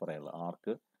കുറിച്ചിട്ടാണ് പറയാനുള്ളത്.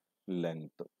 Arc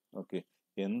length. ഓക്കെ,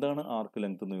 എന്താണ് ആർക്ക്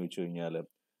ലെങ്ത് എന്ന് ചോദിച്ചു കഴിഞ്ഞാൽ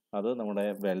അത് നമ്മുടെ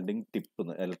വെൽഡിംഗ്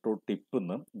ടിപ്പിന്ന് ഇലക്ട്രോഡ്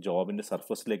ടിപ്പിന്ന് ജോബിൻ്റെ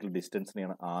സർഫസിലേക്കുള്ള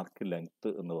ഡിസ്റ്റൻസിനെയാണ് ആർക്ക് ലെങ്ത്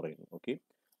എന്ന് പറയുന്നത്. ഓക്കെ,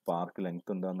 അപ്പോൾ ആർക്ക്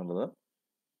ലെങ്ത് എന്താണെന്നുള്ളത്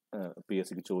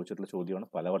PSCക്ക് ചോദിച്ചിട്ടുള്ള ചോദ്യമാണ്,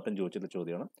 പലവട്ടം ചോദിച്ചിട്ടുള്ള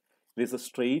ചോദ്യമാണ്. It is A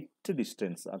straight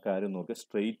distance. ആ കാര്യം നോക്കുക,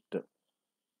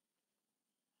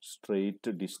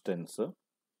 straight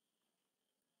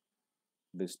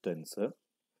distance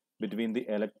between the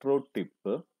electrode tip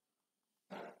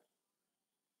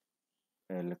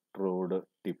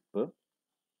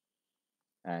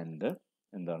and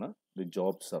എന്താണ് the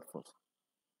job surface.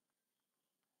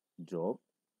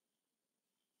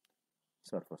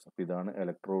 അപ്പോൾ ഇതാണ്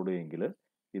ഇലക്ട്രോഡ് എങ്കിൽ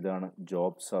ഇതാണ്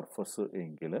ജോബ് സർഫസ്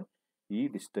എങ്കിൽ ഈ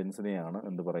ഡിസ്റ്റൻസിനെയാണ്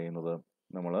എന്ത് പറയുന്നത്,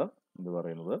 നമ്മൾ എന്ത്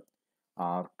പറയുന്നത്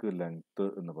ആർക്ക് ലെങ്ത്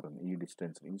എന്ന് പറയുന്നത്. ഈ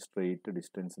ഡിസ്റ്റൻസ്, ഈ സ്ട്രെയിറ്റ്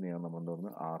ഡിസ്റ്റൻസിനെയാണ് നമ്മൾ എന്ത്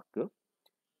പറയുന്നത് ആർക്ക്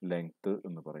ലെങ്ത്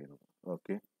എന്ന് പറയുന്നത്.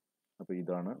 ഓക്കെ, അപ്പോൾ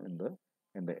ഇതാണ്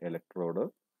എൻ്റെ ഇലക്ട്രോഡ്,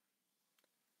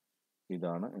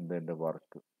 ഇതാണ് എൻ്റെ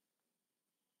വർക്ക്.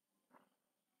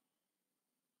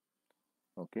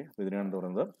 ഓക്കെ, അപ്പോൾ ഇതിനാണ് എന്ത്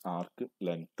പറയുന്നത് ആർക്ക്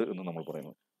ലെങ്ത് എന്ന് നമ്മൾ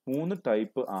പറയുന്നത്. 3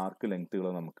 ടൈപ്പ് ആർക്ക് ലെങ്ത്തുകൾ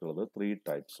നമുക്കുള്ളത്. 3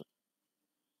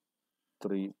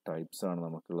 ടൈപ്സ് ആണ്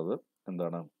നമുക്കുള്ളത്.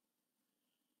 എന്താണ്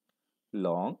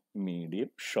ലോങ്, മീഡിയം,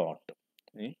 ഷോർട്ട്.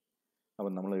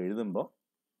 അപ്പം നമ്മൾ എഴുതുമ്പോൾ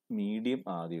മീഡിയം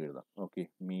ആദ്യം എഴുതാം. ഓക്കെ,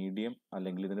 മീഡിയം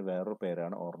അല്ലെങ്കിൽ ഇതിന് വേറൊരു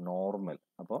പേരാണ് നോർമൽ.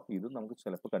 അപ്പോൾ ഇത് നമുക്ക്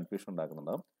ചിലപ്പോൾ കൺഫ്യൂഷൻ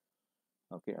ഉണ്ടാക്കുന്നുണ്ടാകും.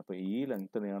 ഓക്കെ, അപ്പോൾ ഈ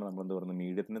ലെങ്ത്തിനെയാണ് നമ്മൾ എന്ത് പറയുന്നത്,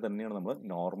 മീഡിയത്തിന് തന്നെയാണ് നമ്മൾ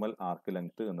നോർമൽ ആർക്ക്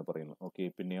ലെങ്ത് എന്ന് പറയുന്നത്. ഓക്കെ,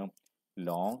 പിന്നെയോ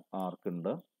ലോങ് ആർക്ക്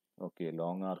ഉണ്ട്. ഓക്കെ,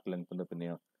 ലോങ് ആർക്ക് ലെങ്ത് ഉണ്ട്.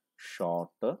 പിന്നെയോ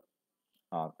ഷോർട്ട്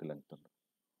ആർക്ക് ലെങ്ത് ഉണ്ട്.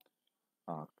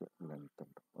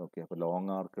 ഓക്കെ, അപ്പോൾ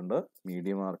ലോങ് ആർക്ക് ഉണ്ട്,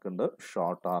 മീഡിയം ആർക്ക് ഉണ്ട്,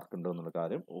 ഷോർട്ട് ആർക്ക് ഉണ്ട് എന്നുള്ള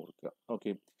കാര്യം ഓർക്കുക.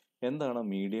 ഓക്കെ, എന്താണ്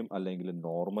മീഡിയം അല്ലെങ്കിൽ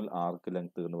നോർമൽ ആർക്ക്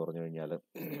ലെങ്ത് എന്ന് പറഞ്ഞു കഴിഞ്ഞാൽ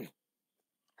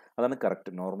അതാണ്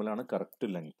കറക്റ്റ്, നോർമലാണ് കറക്റ്റ്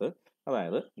ലെങ്ത്.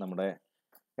 അതായത് നമ്മുടെ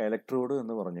ഇലക്ട്രോഡ്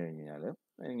എന്ന് പറഞ്ഞു കഴിഞ്ഞാൽ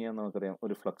ഇങ്ങനെ നമുക്കറിയാം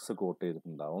ഒരു ഫ്ലക്സ് കോട്ട്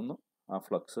ചെയ്തിട്ടുണ്ടാവുന്നു. ആ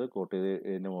ഫ്ലക്സ് കോട്ട്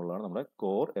ചെയ്തതിന് മുകളിലാണ് നമ്മുടെ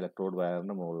കോർ ഇലക്ട്രോഡ്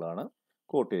വയറിന് മുകളിലാണ്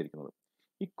കോട്ട് ചെയ്തിരിക്കുന്നത്.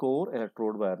 ഈ കോർ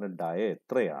ഇലക്ട്രോഡ് വയറിൻ്റെ ഡയ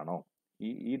എത്രയാണോ,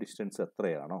 ഈ ഡിസ്റ്റൻസ്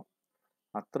എത്രയാണോ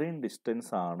അത്രയും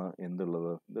ഡിസ്റ്റൻസ് ആണ്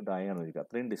എന്തുള്ളത്, ഇത് ഡയ ആണ് ചോദിക്കുക,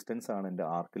 അത്രയും ഡിസ്റ്റൻസ് ആണ് എൻ്റെ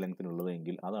ആർക്ക് ലെങ്ത്തിനുള്ളത്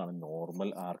എങ്കിൽ അതാണ് നോർമൽ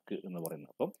ആർക്ക് എന്ന്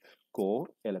പറയുന്നത്. അപ്പം കോർ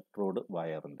ഇലക്ട്രോഡ്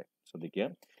വയറിൻ്റെ, ശ്രദ്ധിക്കുക,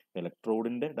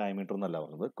 ഇലക്ട്രോഡിൻ്റെ ഡയമീറ്റർ എന്നല്ല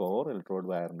പറഞ്ഞത്, കോർ ഇലക്ട്രോഡ്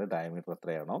വയറിൻ്റെ ഡയമീറ്റർ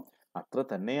എത്രയാണോ അത്ര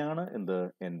തന്നെയാണ് എന്ത്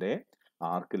എൻ്റെ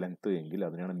ആർക്ക് ലെങ്ത് എങ്കിൽ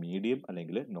അതിനാണ് മീഡിയം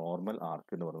അല്ലെങ്കിൽ നോർമൽ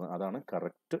ആർക്ക് എന്ന് പറയുന്നത്. അതാണ്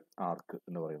കറക്റ്റ് ആർക്ക്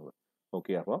എന്ന് പറയുന്നത്.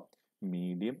 ഓക്കെ, അപ്പോൾ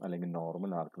മീഡിയം അല്ലെങ്കിൽ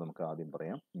നോർമൽ ആർക്ക് നമുക്ക് ആദ്യം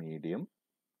പറയാം. മീഡിയം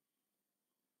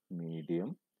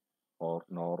ഓർ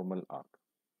നോർമൽ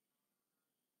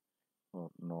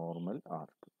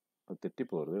ആർക്ക്, അത്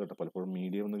തെറ്റിപ്പോരുത് കേട്ടോ. പലപ്പോഴും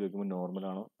മീഡിയം എന്ന് കേൾക്കുമ്പോൾ നോർമൽ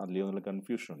ആണോ അല്ലയോ എന്നുള്ള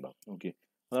കൺഫ്യൂഷൻ ഉണ്ടാവും. ഓക്കെ,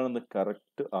 അതാണ് എന്ത്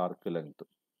correct arc length.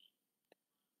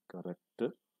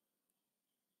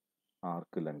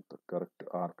 Correct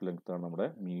arc length ആണ് നമ്മുടെ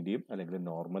മീഡിയം അല്ലെങ്കിൽ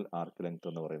നോർമൽ ആർക്ക് ലെങ്ത്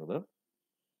എന്ന് പറയുന്നത്.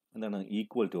 എന്താണ്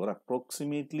equal two or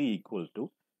approximately equal to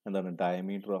എന്താണ്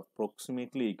diameter,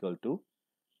 approximately equal to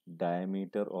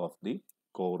diameter of the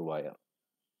core wire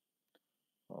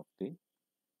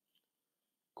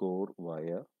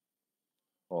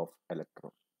of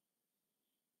electrode.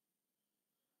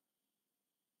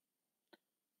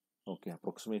 Okay,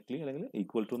 approximately അല്ലെങ്കിൽ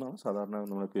ഈക്വൽ ടു എന്നാണ് സാധാരണ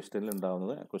നമ്മുടെ ക്വസ്റ്റ്യനിൽ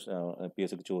ഉണ്ടാവുന്നത്,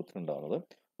 PSC ചോദ്യത്തിനുണ്ടാവുന്നത്.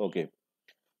 ഓക്കെ,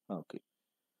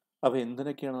 അപ്പോൾ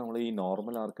എന്തിനൊക്കെയാണ് നമ്മൾ ഈ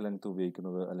നോർമൽ ആർക്ക് ലെങ്ത്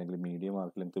ഉപയോഗിക്കുന്നത് അല്ലെങ്കിൽ മീഡിയം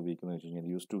ആർക്ക് ലെങ്ത് ഉപയോഗിക്കുന്നത് വെച്ച് കഴിഞ്ഞാൽ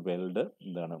യൂസ് ടു വെൽഡ്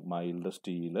എന്താണ് മൈൽഡ്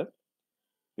സ്റ്റീല്,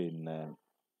 പിന്നെ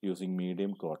using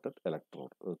medium quoted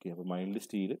electrode. Okay, അപ്പോൾ mild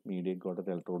steel medium quoted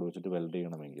electrode വെച്ചിട്ട് വെൽഡ്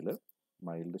ചെയ്യണമെങ്കിൽ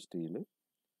mild steel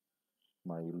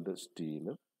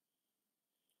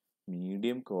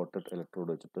medium quoted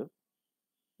electrode വെച്ചിട്ട്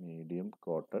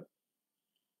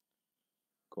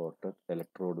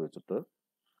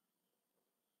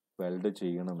വെൽഡ്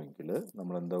ചെയ്യണമെങ്കിൽ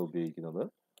നമ്മൾ എന്താ ഉപയോഗിക്കുന്നത്,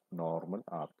 നോർമൽ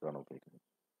ആർക്കാണ് ഉപയോഗിക്കുന്നത്.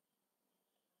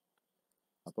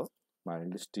 അപ്പോൾ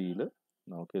മൈൽഡ് സ്റ്റീൽ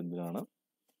നമുക്ക് എന്തിനാണ്,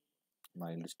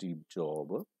 mild steel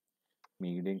job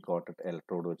medium quoted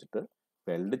electrode വെച്ചിട്ട്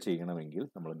വെൽഡ് ചെയ്യണമെങ്കിൽ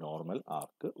നമ്മൾ നോർമൽ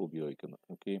ആർക്ക് ഉപയോഗിക്കുന്നു.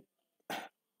 ഓക്കെ,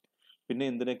 പിന്നെ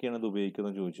എന്തിനൊക്കെയാണ് ഇത്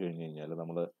ഉപയോഗിക്കുന്നത് ചോദിച്ചു കഴിഞ്ഞ് കഴിഞ്ഞാൽ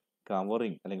നമ്മൾ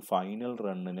കവറിങ് അല്ലെങ്കിൽ ഫൈനൽ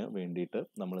റണ്ണിന് വേണ്ടിയിട്ട്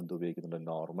നമ്മൾ എന്ത് ഉപയോഗിക്കുന്നുണ്ട്,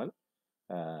 നോർമൽ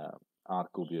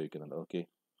ആർക്ക് ഉപയോഗിക്കുന്നുണ്ട്. Okay,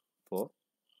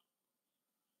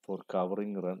 four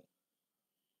covering run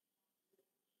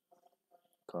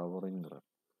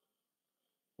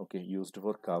okay, used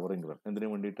for covering run. എന്തിനു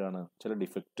വേണ്ടിയിട്ടാണ്, ചില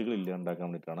ഡിഫക്റ്റുകൾ ഇല്ലാണ്ടാക്കാൻ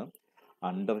വേണ്ടിയിട്ടാണ്.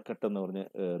 അണ്ടർ കട്ട് എന്ന് പറഞ്ഞ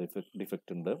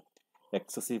ഡിഫക്റ്റ് ഉണ്ട്,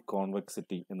 എക്സസീവ്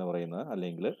കോൺവെക്സിറ്റി എന്ന് പറയുന്ന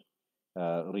അല്ലെങ്കിൽ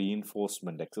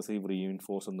എക്സസീവ്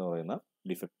റീഇൻഫോഴ്സ് എന്ന് പറയുന്ന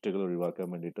ഡിഫക്റ്റുകൾ ഒഴിവാക്കാൻ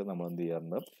വേണ്ടിയിട്ട് നമ്മൾ എന്ത്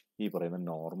ചെയ്യാറുണ്ട്, ഈ പറയുന്ന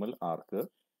നോർമൽ ആർക്ക്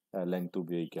ലെങ്ത്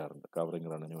ഉപയോഗിക്കാറുണ്ട് കവറിങ്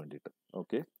റണ്ണിന് വേണ്ടിയിട്ട്.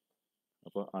 ഓക്കെ,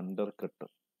 അപ്പോൾ അണ്ടർ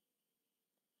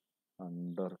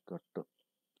കട്ട്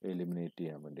എലിമിനേറ്റ്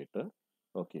ചെയ്യാൻ വേണ്ടിയിട്ട്,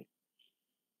 ഓക്കെ,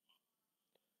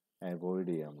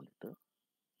 അവോയ്ഡ് ചെയ്യാൻ വേണ്ടിയിട്ട്,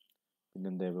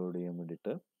 പിന്നെന്താ അവോയ്ഡ് ചെയ്യാൻ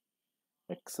വേണ്ടിയിട്ട്,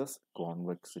 excess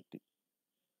convexity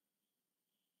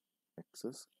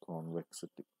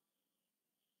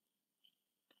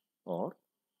or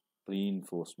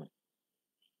reinforcement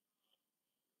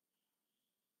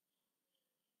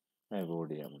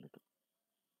avoid ചെയ്യാൻ വേണ്ടിയിട്ട്.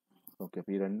 ഓക്കെ,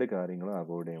 അപ്പോൾ ഈ രണ്ട് കാര്യങ്ങളും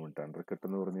അവോയ്ഡ് ചെയ്യാൻ വേണ്ടിയിട്ട്. അണ്ടർ കട്ട്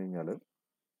എന്ന് പറഞ്ഞു കഴിഞ്ഞാൽ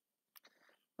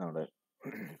നമ്മുടെ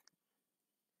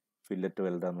ഫില്ലറ്റ്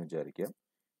വെൽഡാന്ന് വിചാരിക്കുക,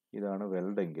 ഇതാണ്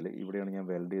വെൽഡെങ്കിൽ ഇവിടെയാണ് ഞാൻ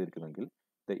വെൽഡ് ചെയ്തിരിക്കുന്നതെങ്കിൽ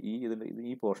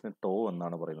ഈ പോർഷനെ ടോ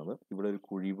എന്നാണ് പറയുന്നത്. ഇവിടെ ഒരു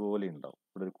കുഴി പോലെ ഉണ്ടാവും,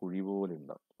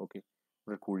 ഓക്കെ,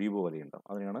 ഇവിടെ കുഴി പോലെ ഉണ്ടാവും,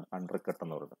 അതിനാണ് അണ്ടർ കട്ട്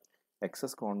എന്ന് പറയുന്നത്.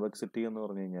 എക്സസ് കോൺവെക്സിറ്റി എന്ന്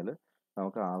പറഞ്ഞു കഴിഞ്ഞാൽ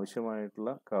നമുക്ക്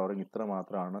ആവശ്യമായിട്ടുള്ള കവറിങ് ഇത്ര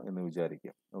മാത്രമാണ് എന്ന്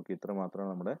വിചാരിക്കുക. ഓക്കെ, ഇത്ര മാത്രമാണ്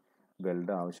നമ്മുടെ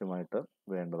വെൽഡ് ആവശ്യമായിട്ട്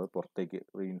വേണ്ടത്, പുറത്തേക്ക്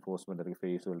റീഇൻഫോഴ്സ്മെന്റ് അല്ലെങ്കിൽ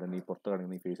ഫേസ് വെൽഡ് ഈ പുറത്ത്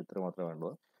കാണിക്കുന്ന ഈ ഫേസ് ഇത്ര മാത്രമേ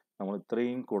വേണ്ടത്. നമ്മൾ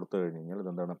ഇത്രയും കൊടുത്തു കഴിഞ്ഞ് കഴിഞ്ഞാൽ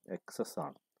ഇതെന്താണ്, എക്സസ്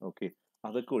ആണ്. ഓക്കെ,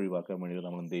 അതൊക്കെ ഒഴിവാക്കാൻ വേണ്ടി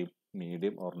നമ്മൾ എന്ത് ചെയ്യും,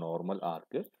 മീഡിയം ഓർ നോർമൽ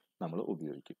ആർക്ക് നമ്മൾ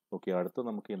ഉപയോഗിക്കും. ഓക്കെ, അടുത്ത്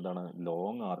നമുക്ക് എന്താണ്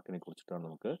ലോങ് ആർക്കിനെ കുറിച്ചിട്ടാണ്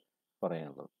നമുക്ക്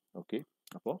പറയാനുള്ളത്. ഓക്കെ,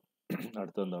 അപ്പോൾ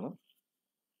അടുത്തത് എന്താണ്,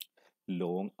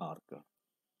 ലോങ് ആർക്ക്.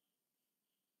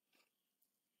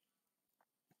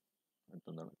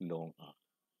 അടുത്തെന്താണ് ലോങ്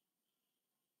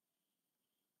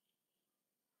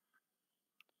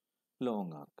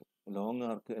ആർക്ക്. ലോങ്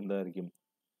ആർക്ക് എന്തായിരിക്കും,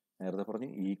 നേരത്തെ പറഞ്ഞ്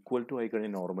ഈക്വൽ ടു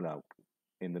ആയിക്കഴിഞ്ഞാൽ നോർമൽ ആർക്ക്,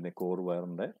 എന്തിൻ്റെ കോർ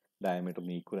വയറിൻ്റെ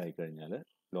ഡയമീറ്ററിന് ഈക്വൽ ആയിക്കഴിഞ്ഞാൽ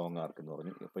ലോങ് ആർക്ക് എന്ന്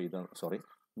പറഞ്ഞു. അപ്പോൾ ഇതാണ്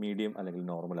മീഡിയം അല്ലെങ്കിൽ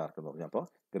നോർമൽ ആർക്ക് എന്ന് പറഞ്ഞു. അപ്പോൾ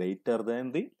greater than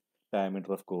the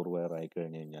diameter of core wire ആയി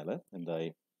കഴിഞ്ഞ് കഴിഞ്ഞാൽ എന്തായി,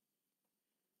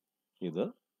 ഇത്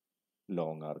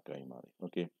ലോങ് ആർക്കായി മാറി.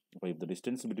 ഓക്കെ, അപ്പോൾ if the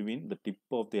distance between the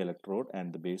tip of the electrode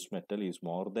and the base metal is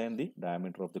more than the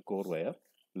diameter of the core wire,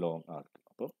 long ആർക്ക്.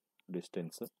 അപ്പോൾ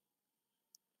distance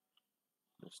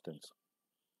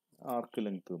arc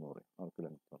length എന്ന് പറയും, ആർക്ക്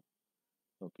ലെങ്ത്.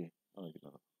 ഓക്കെ,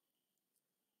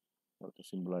 അതൊക്കെ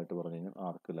സിമ്പിളായിട്ട് പറഞ്ഞു കഴിഞ്ഞാൽ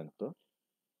ആർക്ക്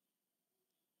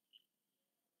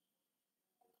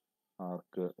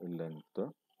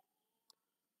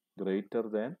greater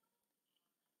than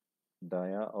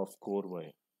ഡയ of core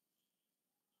wire.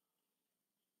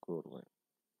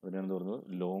 അതിനാണ് പറയുന്നത്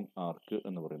long ആർക്ക്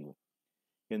എന്ന് പറയുന്നത്.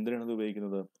 എന്തിനാണ് ഇത്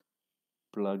ഉപയോഗിക്കുന്നത്?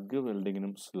 Plug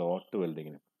വെൽഡിങ്ങിനും slot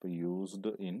വെൽഡിങ്ങിനും. ഇപ്പോൾ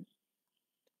used in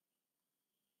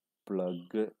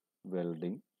plug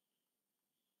welding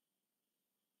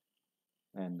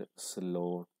and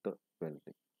slot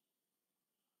welding.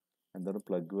 എന്താണ്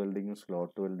പ്ലഗ് വെൽഡിങ്ങും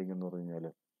സ്ലോട്ട് വെൽഡിങ് എന്ന് പറഞ്ഞു കഴിഞ്ഞാൽ?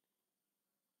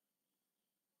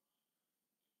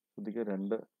 ശ്രദ്ധിക്കുക,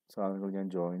 രണ്ട് സാധനങ്ങൾ ഞാൻ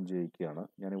ജോയിൻ ചെയ്യിക്കുകയാണ്.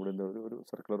 ഞാനിവിടെ ഒരു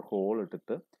സർക്കുലർ ഹോൾ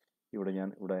ഇട്ടിട്ട് ഇവിടെ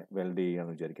വെൽഡ്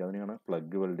ചെയ്യുകയാണെന്ന് വിചാരിക്കുക. അതിനെയാണ്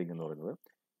പ്ലഗ് വെൽഡിങ് എന്ന് പറയുന്നത്.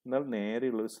 എന്നാൽ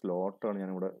നേരെയുള്ളൊരു സ്ലോട്ടാണ്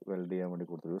ഞാനിവിടെ വെൽഡ് ചെയ്യാൻ വേണ്ടി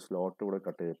കൊടുത്തത്. സ്ലോട്ട് ഇവിടെ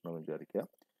കട്ട് ചെയ്തിട്ടുണ്ടെന്ന് വിചാരിക്കുക.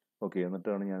 ഓക്കെ,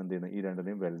 എന്നിട്ടാണ് ഞാൻ എന്ത് ചെയ്യുന്നത്, ഈ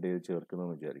രണ്ടിനെയും വെൽഡ് ചെയ്ത്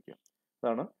ചേർക്കുന്നതെന്ന് വിചാരിക്കുക.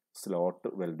 അതാണ് സ്ലോട്ട്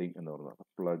വെൽഡിങ് എന്ന് പറയുന്നത്.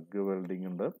 പ്ലഗ് വെൽഡിംഗ്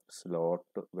ഉണ്ട്,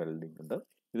 സ്ലോട്ട് വെൽഡിംഗ് ഉണ്ട്.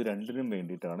 ഇത് രണ്ടിനും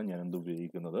വേണ്ടിയിട്ടാണ് ഞാൻ എന്ത്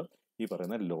ഉപയോഗിക്കുന്നത്, ഈ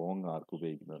പറയുന്ന ലോങ് ആർക്ക്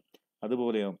ഉപയോഗിക്കുന്നത്.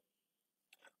 അതുപോലെയോ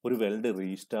ഒരു വെൽഡ്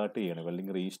റീസ്റ്റാർട്ട് ചെയ്യണം,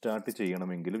 വെൽഡിങ് റീസ്റ്റാർട്ട്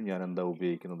ചെയ്യണമെങ്കിലും ഞാൻ എന്താ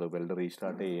ഉപയോഗിക്കുന്നത്, വെൽഡ്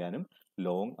റീസ്റ്റാർട്ട് ചെയ്യാനും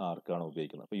ലോങ് ആർക്കാണ്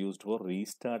ഉപയോഗിക്കുന്നത്. അപ്പോൾ used for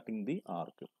restarting the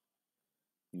arc,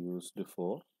 used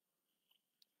for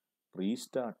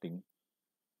restarting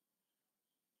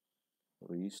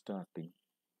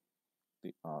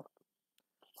the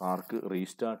arc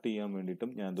restart ചെയ്യാൻ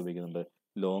വേണ്ടിയിട്ടും ഞാൻ എന്ത് ഉപയോഗിക്കുന്നുണ്ട്,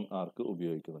 ലോങ് ആർക്ക്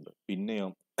ഉപയോഗിക്കുന്നുണ്ട്. പിന്നെയോ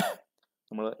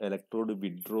നമ്മൾ ഇലക്ട്രോഡ്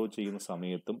വിഡ്രോ ചെയ്യുന്ന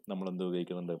സമയത്തും നമ്മൾ എന്ത്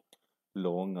ഉപയോഗിക്കുന്നുണ്ട്,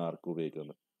 ലോങ് ആർക്ക്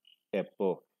ഉപയോഗിക്കുന്നുണ്ട്.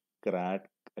 എപ്പോൾ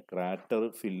ക്രാറ്റർ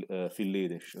ഫില്ല്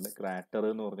ചെയ്ത്, ക്രാറ്റർ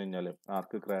എന്ന് പറഞ്ഞു കഴിഞ്ഞാൽ,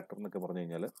 ആർക്ക് ക്രാറ്റർ എന്നൊക്കെ പറഞ്ഞു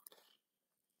കഴിഞ്ഞാൽ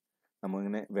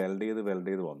നമ്മളിങ്ങനെ വെൽഡ് ചെയ്ത്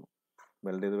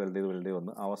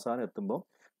വന്നു അവസാനം എത്തുമ്പോൾ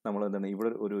നമ്മൾ എന്താണ് ഇവിടെ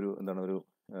ഒരു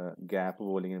ഗ്യാപ്പ്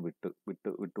പോലെ ഇങ്ങനെ വിട്ടു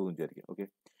എന്ന് വിചാരിക്കുക. ഓക്കെ,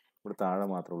 ഇവിടെ താഴെ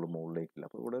മാത്രമേ ഉള്ളൂ, മുകളിലേക്കില്ല.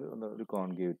 അപ്പോൾ ഇവിടെ ഒരു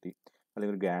കോൺകേവിറ്റി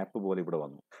അല്ലെങ്കിൽ ഒരു ഗ്യാപ്പ് പോലെ ഇവിടെ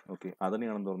വന്നു. ഓക്കെ,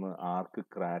 അതിനെയാണെന്ന് തോന്നുന്നത് ആർക്ക്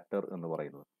ക്രാറ്റർ എന്ന്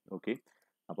പറയുന്നത്. ഓക്കെ,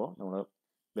 അപ്പോൾ നമ്മൾ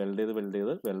വെൽഡ്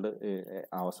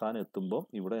അവസാനം എത്തുമ്പോൾ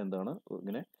ഇവിടെ എന്താണ്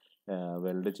ഇങ്ങനെ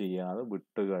വെൽഡ് ചെയ്യാതെ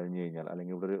വിട്ട് കഴിഞ്ഞ് കഴിഞ്ഞാൽ,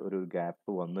 അല്ലെങ്കിൽ ഇവിടെ ഒരു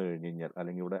ഗ്യാപ്പ് വന്നു കഴിഞ്ഞ് കഴിഞ്ഞാൽ,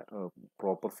 അല്ലെങ്കിൽ ഇവിടെ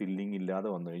പ്രോപ്പർ ഫില്ലിംഗ് ഇല്ലാതെ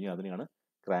വന്നു കഴിഞ്ഞാൽ അതിനെയാണ്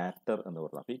ക്രാറ്റർ എന്ന്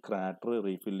പറയുന്നത്. അപ്പോൾ ഈ ക്രാറ്റർ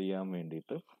റീഫിൽ ചെയ്യാൻ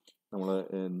വേണ്ടിയിട്ട് നമ്മൾ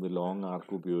ലോങ്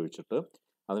ആർക്ക് ഉപയോഗിച്ചിട്ട്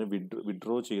അതിന്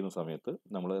വിഡ്രോ ചെയ്യുന്ന സമയത്ത്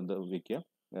നമ്മൾ എന്താ ഉപയോഗിക്കുക,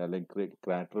 അല്ലെങ്കിൽ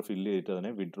ക്രാറ്റർ ഫില്ല് ചെയ്തിട്ട്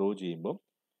അതിനെ വിഡ്രോ ചെയ്യുമ്പോൾ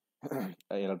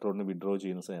ഇലക്ട്രോണിനെ വിഡ്രോ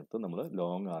ചെയ്യുന്ന സമയത്ത് നമ്മൾ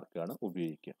ലോങ് ആർക്കാണ്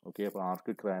ഉപയോഗിക്കുക. ഓക്കെ, അപ്പോൾ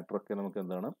ആർക്ക് ക്രാറ്ററൊക്കെ നമുക്ക്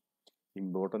എന്താണ്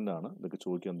ഇമ്പോർട്ടൻ്റ് ആണ്, ഇതൊക്കെ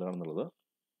ചോദിക്കുക എന്താണെന്നുള്ളത്.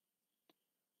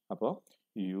 അപ്പോൾ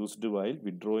used while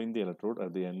withdrawing the electrode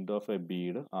at the end of A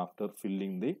Bede after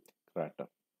filling the crater.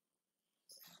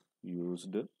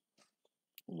 Used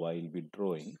while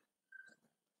withdrawing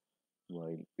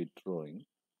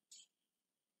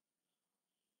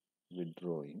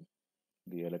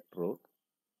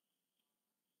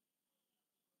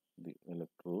the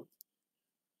electrode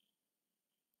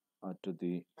at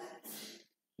the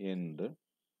end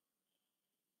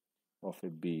of a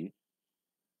bead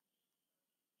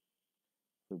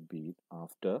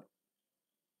after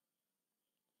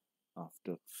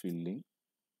filling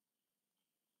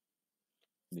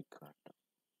the crater.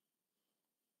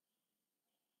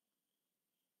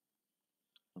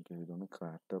 Okay, ഇതാണ്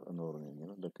crater എന്ന് പറഞ്ഞു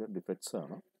കഴിഞ്ഞാൽ. ഇതൊക്കെ defects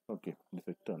ആണ്. Okay,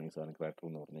 defect ആണ് ഈ സാധനം crater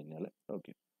എന്ന് പറഞ്ഞു കഴിഞ്ഞാൽ.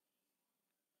 ഓക്കെ,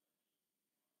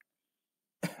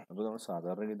 അപ്പോൾ നമ്മൾ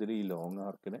സാധാരണ രീതിയിൽ ഈ ലോങ്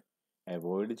ആർക്കിനെ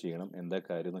അവോയ്ഡ് ചെയ്യണം. എന്താ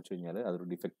കാര്യം എന്ന് വെച്ച് കഴിഞ്ഞാൽ അതൊരു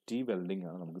ഡിഫക്റ്റീവ് വെൽഡിംഗ്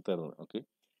ആണ് നമുക്ക് തരുന്നത്. ഓക്കെ,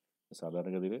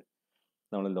 സാധാരണഗതിയിൽ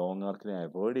നമ്മൾ ലോങ് ആർക്കിനെ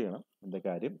അവോയ്ഡ് ചെയ്യണം. എന്താ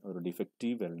കാര്യം, ഒരു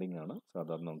ഡിഫക്റ്റീവ് വെൽഡിംഗ് ആണ്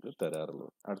സാധാരണ നമുക്ക്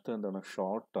തരാറുള്ളത്. അടുത്ത എന്താണ്,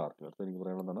 ഷോർട്ട് ആർക്ക്. അടുത്ത എനിക്ക്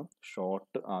പറയാനുള്ളത് എന്താണ്,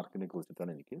 ഷോർട്ട് ആർക്കിനെ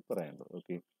കുറിച്ചിട്ടാണ് എനിക്ക് പറയാനുള്ളത്.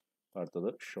 ഓക്കെ, അടുത്തത്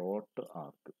ഷോർട്ട്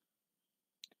ആർക്ക്.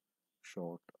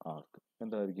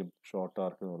 എന്തായിരിക്കും ഷോർട്ട്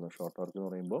ആർക്ക് എന്ന് പറയുന്നത്? ഷോർട്ട് ആർക്ക് എന്ന്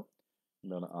പറയുമ്പോൾ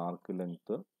എന്താണ്, ആർക്ക്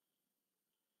ലെങ്ത്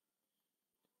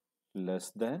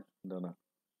ലെസ് ദാൻ എന്താണ്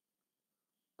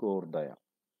core ഡയ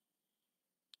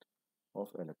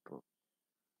of electrode,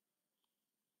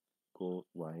 core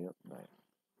wire ഡയ.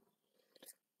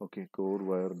 Okay, core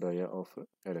wire ഡയ of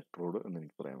electrode എന്ന്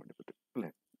എനിക്ക് പറയാൻ വേണ്ടി പറ്റും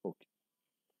അല്ലേ? ഓക്കെ,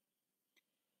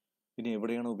 ഇനി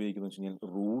എവിടെയാണ് ഉപയോഗിക്കുന്നത് വെച്ച് കഴിഞ്ഞാൽ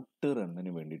റൂട്ട്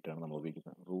റണ്ണിന് വേണ്ടിയിട്ടാണ് നമ്മൾ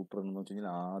ഉപയോഗിക്കുന്നത്. റൂട്ട് റൺ എന്ന് വെച്ച് കഴിഞ്ഞാൽ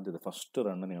ആദ്യത്തെ ഫസ്റ്റ്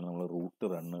റണ്ണിനെയാണ് നമ്മൾ റൂട്ട്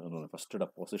റണ്ണ് എന്ന് പറയുന്നത്. ഫസ്റ്റ്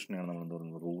ഡെപ്പോസിഷനെയാണ് നമ്മൾ എന്ത്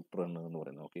പറയുന്നത്, റൂട്ട് റണ്ണ് എന്ന്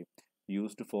പറയുന്നത്. Okay,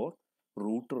 used for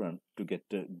root run to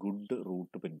get good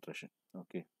root penetration.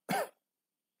 Okay,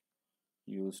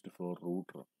 used for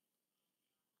root run.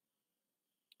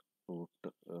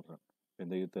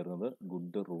 എന്താ ഈ തരുന്നത്?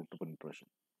 Good root penetration.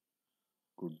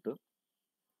 Good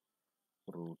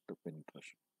root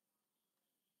penetration.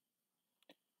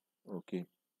 Okay.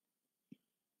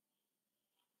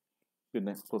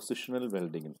 പിന്നെ പൊസിഷണൽ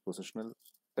വെൽഡിങ്. പൊസിഷണൽ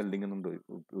വെൽഡിങ് എന്നുണ്ട്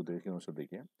ഉദ്ദേശിക്കുന്നത്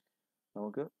ശ്രദ്ധിക്കുക.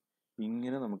 നമുക്ക്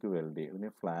ഇങ്ങനെ നമുക്ക് വെൽഡ് ചെയ്യാം. ഇതിനെ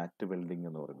ഫ്ലാറ്റ് വെൽഡിങ്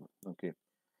എന്ന് പറയുന്നത്. ഓക്കെ.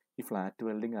 ഈ ഫ്ലാറ്റ്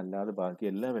വെൽഡിങ് അല്ലാതെ ബാക്കി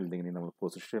എല്ലാ വെൽഡിങ്ങിനെയും നമ്മൾ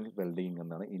പൊസിഷണൽ വെൽഡിങ്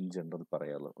എന്നാണ് ഇൻ ജനറൽ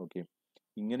പറയാറുള്ളത്. ഓക്കെ.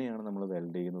 ഇങ്ങനെയാണ് നമ്മൾ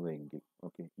വെൽഡ് ചെയ്യുന്നതെങ്കിൽ,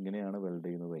 ഓക്കെ, ഇങ്ങനെയാണ് വെൽഡ്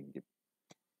ചെയ്യുന്നതെങ്കിൽ,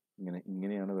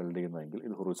 ഇങ്ങനെയാണ് വെൽഡ് ചെയ്യുന്നതെങ്കിൽ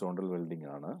ഇത് ഹൊറിസോണ്ടൽ വെൽഡിംഗ്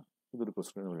ആണ്, ഇതൊരു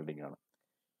പൊസിഷണൽ വെൽഡിംഗ് ആണ്.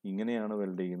 ഇങ്ങനെയാണ്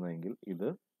വെൽഡ് ചെയ്യുന്നതെങ്കിൽ ഇത്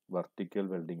വെർട്ടിക്കൽ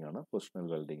വെൽഡിംഗ് ആണ്, പൊസിഷണൽ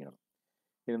വെൽഡിംഗ് ആണ്.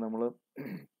 ഇനി നമ്മൾ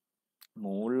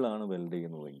മുകളിലാണ് വെൽഡ്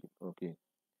ചെയ്യുന്നതെങ്കിൽ, ഓക്കെ,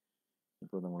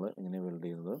 ഇപ്പോൾ നമ്മൾ എങ്ങനെ വെൽഡ്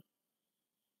ചെയ്യുന്നത്?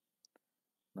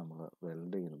 നമ്മൾ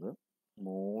വെൽഡ് ചെയ്യുന്നത്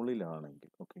മുകളിലാണെങ്കിൽ,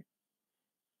 ഓക്കെ,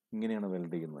 ഇങ്ങനെയാണ്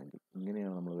വെൽഡ് ചെയ്യുന്നതെങ്കിൽ,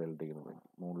 ഇങ്ങനെയാണ് നമ്മൾ വെൽഡ് ചെയ്യുന്നതെങ്കിൽ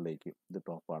മുകളിലേക്ക്, ഇത്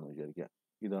ടോപ്പാണെന്ന് വിചാരിക്കുക,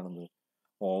 ഇതാണെന്ന്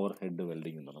ഓവർ ഹെഡ്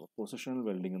വെൽഡിംഗ് എന്ന് പറയുന്നത്. പൊസിഷണൽ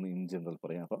വെൽഡിംഗ് എന്ന് ഇൻ ജനറൽ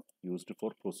പറയാം. അപ്പം used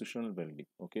for positional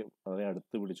welding. Okay, വളരെ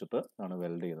അടുത്ത് പിടിച്ചിട്ട് ആണ്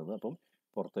വെൽഡ് ചെയ്യുന്നത്. അപ്പം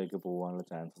പുറത്തേക്ക് പോകാനുള്ള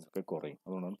ചാൻസസ് ഒക്കെ കുറയും.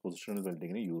 അതുകൊണ്ടാണ് പൊസിഷണൽ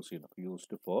വെൽഡിങ്ങിന് യൂസ് ചെയ്യുന്നത്.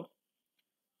 യൂസ്ഡ് ഫോർ,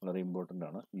 വളരെ ഇമ്പോർട്ടൻ്റ്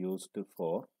ആണ്, used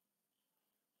for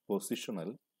positional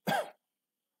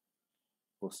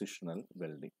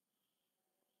welding.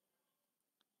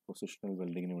 Positional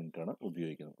വെൽഡിങ്ങിന് വേണ്ടിയിട്ടാണ്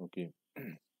ഉപയോഗിക്കുന്നത്. ഓക്കെ.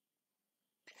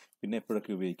 പിന്നെ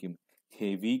എപ്പോഴൊക്കെ ഉപയോഗിക്കും?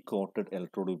 Heavy quoted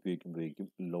electrode ഉപയോഗിക്കുമ്പോഴേക്കും,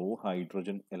 law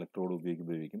hydrogen electrode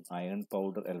ഉപയോഗിക്കുമ്പോഴേക്കും, iron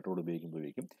powder electrode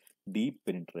ഉപയോഗിക്കുമ്പോഴേക്കും, deep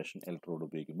penetration electrode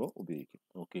ഉപയോഗിക്കുമ്പോൾ ഉപയോഗിക്കും.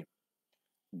 ഓക്കെ.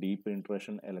 ഡീപ്പ്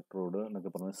പെനിട്രേഷൻ ഇലക്ട്രോഡ്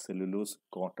എന്നൊക്കെ പറഞ്ഞാൽ സെല്ലുലോസ്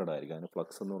കോട്ടഡ് ആയിരിക്കും. അതിന്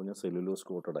ഫ്ലക്സ് എന്ന് പറഞ്ഞാൽ സെല്ലുലോസ്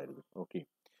കോട്ടഡ് ആയിരിക്കും. ഓക്കെ.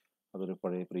 അതൊരു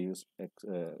പഴയ പ്രീവിയസ്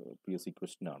PSC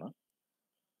ക്വസ്റ്റ്യൻ ആണ്.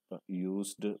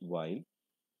 യൂസ്ഡ് വൈൽ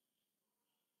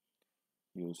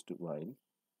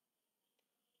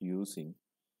യൂസിങ്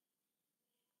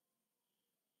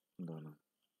എന്താണ്?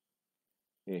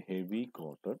 A heavy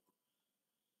coated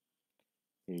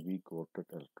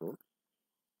electrode,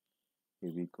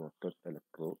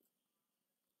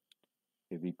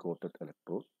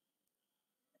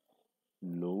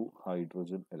 low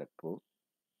hydrogen electrode,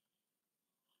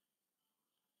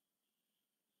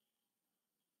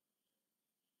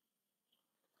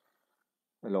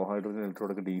 law hydrogen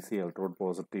ഇലക്ട്രോഡൊക്കെ DC electrode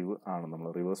positive ആണ്. നമ്മൾ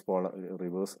റിവേഴ്സ്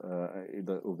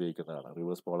ഇത് ഉപയോഗിക്കുന്നതാണ്.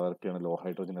 റിവേഴ്സ് പോളാരിറ്റിയാണ് ലോ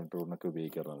ഹൈഡ്രജൻ ഇലക്ട്രോഡിനൊക്കെ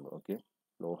ഉപയോഗിക്കാറുള്ളത്. ഓക്കെ.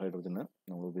 ലോ ഹൈഡ്രജന്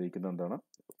നമ്മൾ ഉപയോഗിക്കുന്നത് എന്താണ്?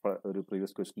 ഒരു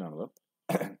പ്രീവിയസ് ക്വസ്റ്റ്യൻ ആണത്.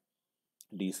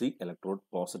 DC ഇലക്ട്രോഡ്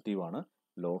പോസിറ്റീവ് ആണ്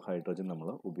ലോ ഹൈഡ്രജൻ നമ്മൾ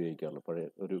ഉപയോഗിക്കാറുള്ളത്. പഴയ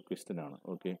ഒരു ക്വസ്റ്റ്യൻ ആണ്.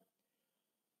 ഓക്കെ.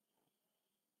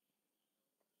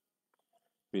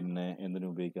 പിന്നെ എന്തിനു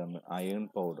ഉപയോഗിക്കാറുണ്ട്? അയൺ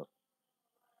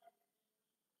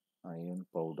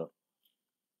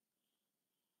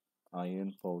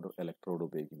പൗഡർ ഇലക്ട്രോഡ്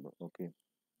ഉപയോഗിക്കുമ്പോൾ, ഓക്കെ,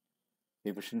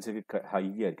 എഫിഷ്യൻസി ഒക്കെ ഹൈ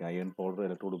ആയിരിക്കും. അയൺ പൗഡർ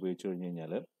ഇലക്ട്രോഡ് ഉപയോഗിച്ച് കഴിഞ്ഞ്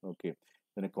കഴിഞ്ഞാൽ, ഓക്കെ,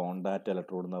 ഇതിന് കോണ്ടാക്ട്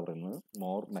ഇലക്ട്രോഡ് എന്ന് പറയുന്നത്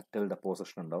മോർ മെറ്റൽ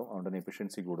ഡെപ്പോസിഷൻ ഉണ്ടാവും. അതുകൊണ്ട് തന്നെ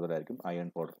എഫിഷ്യൻസി കൂടുതലായിരിക്കും അയൺ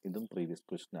പൗഡർ. ഇതും പ്രീവിയസ്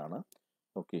ക്വസ്റ്റ്യൻ ആണ്.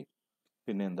 ഓക്കെ.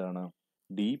 പിന്നെ എന്താണ്?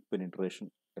 ഡീപ്പ് പെനിട്രേഷൻ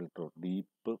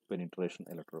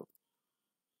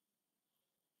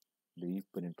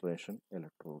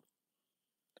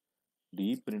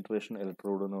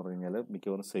ഇലക്ട്രോഡ് എന്ന് പറഞ്ഞു കഴിഞ്ഞാൽ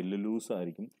മിക്കവാറും സെല്ലുലൂസ്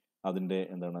ആയിരിക്കും. അതിൻ്റെ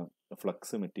എന്താണ്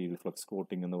ഫ്ലക്സ്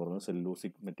കോട്ടിംഗ് എന്ന് പറയുന്നത്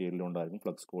സെല്ലുലോസിക് മെറ്റീരിയൽ കൊണ്ടായിരിക്കും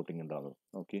ഫ്ലക്സ് കോട്ടിംഗ് ഉണ്ടാകുന്നത്.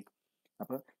 ഓക്കെ.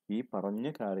 അപ്പോൾ ഈ പറഞ്ഞ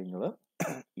കാര്യങ്ങൾ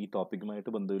ഈ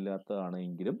ടോപ്പിക്കുമായിട്ട്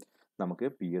ബന്ധമില്ലാത്തതാണെങ്കിലും നമുക്ക്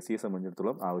PSCയെ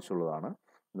സംബന്ധിച്ചിടത്തോളം ആവശ്യമുള്ളതാണ്.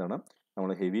 എന്താണ്? നമ്മൾ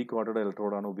ഹെവി കോട്ടഡ്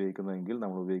ഇലക്ട്രോഡാണ് ഉപയോഗിക്കുന്നതെങ്കിൽ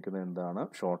നമ്മൾ ഉപയോഗിക്കുന്നത് എന്താണ്?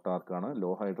 ഷോർട്ട് ആർക്കാണ്.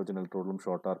 ലോ ഹൈഡ്രജൻ ഇലക്ട്രോഡിലും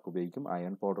ഷോർട്ട് ആർക്ക് ഉപയോഗിക്കും.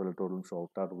 അയൺ പൗഡർ ഇലക്ട്രോഡിലും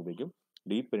ഷോർട്ട് ആർക്ക് ഉപയോഗിക്കും.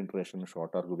 ഡീപ്പ് പെനിട്രേഷനിലും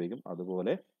ഷോർട്ട് ആർക്ക് ഉപയോഗിക്കും.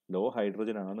 അതുപോലെ ലോ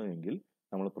ഹൈഡ്രജൻ ആണ് എങ്കിൽ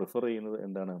നമ്മൾ പ്രിഫർ ചെയ്യുന്നത്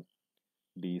എന്താണ്?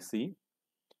 DC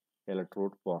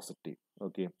electrode positive.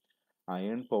 Okay.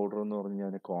 Iron powder എന്ന് പറഞ്ഞു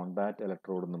കഴിഞ്ഞാൽ കോണ്ടാക്ട്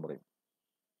ഇലക്ട്രോഡ് എന്നും പറയും.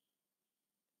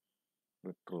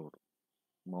 ഇലക്ട്രോഡ്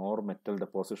മോർ മെറ്റൽ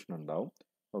ഡെപ്പോസിഷൻ ഉണ്ടാവും.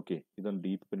 ഓക്കെ. ഇതാണ്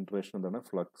ഡീപ്പ് പെനിട്രേഷൻ. എന്താണ്?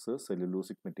 ഫ്ലക്സ്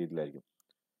സെല്ലുലോസിക് മെറ്റീരിയൽ ആയിരിക്കും.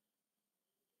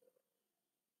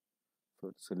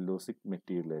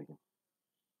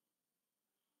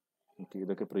 ഓക്കെ.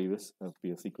 ഇതൊക്കെ പ്രീവിയസ്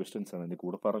PSC ക്വസ്റ്റ്യൻസ് ആണ്. ഇതിൻ്റെ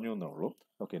കൂടെ പറഞ്ഞു എന്നേ ഉള്ളൂ.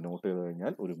 ഓക്കെ. നോട്ട് ചെയ്ത്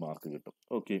കഴിഞ്ഞാൽ ഒരു മാർക്ക് കിട്ടും.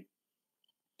 ഓക്കെ.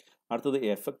 അടുത്തത്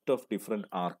effect of different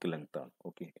arc length ആണ്.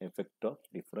 Okay. Effect of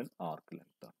different arc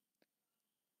length ആണ്.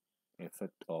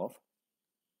 Effect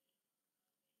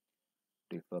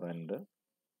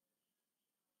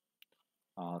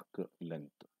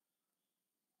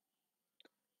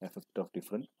of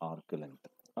different arc length.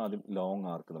 ആദ്യം ലോങ്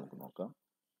ആർക്ക് നമുക്ക് നോക്കാം.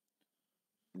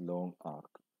 Long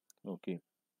arc. Okay.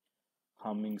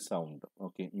 Humming sound.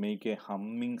 Okay. Make A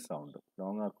humming sound.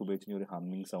 Long ആർക്ക് ഉപയോഗിച്ച് ഒരു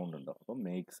ഹമ്മിങ് സൗണ്ട് ഉണ്ടാവും. അപ്പം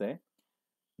മേക്സ്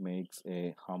എ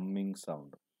ഹമ്മിങ്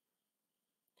സൗണ്ട്.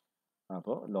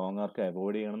 അപ്പോൾ ലോങ് ആർക്ക്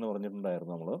അവോയ്ഡ് ചെയ്യണമെന്ന്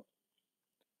പറഞ്ഞിട്ടുണ്ടായിരുന്നു നമ്മൾ.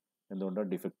 എന്തുകൊണ്ടാണ്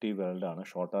ഡിഫക്റ്റീവ് വെൽഡാണ്.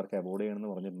 ഷോർട്ട് ആർക്ക് അവോയ്ഡ് ചെയ്യണമെന്ന്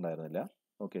പറഞ്ഞിട്ടുണ്ടായിരുന്നില്ല.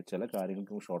 ഓക്കെ, ചില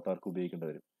കാര്യങ്ങൾക്ക് ഷോർട്ട് ആർക്ക് ഉപയോഗിക്കേണ്ടി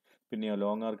വരും. പിന്നെയോ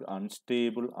ലോങ് ആർക്ക്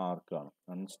അൺസ്റ്റേബിൾ ആർക്കാണ്.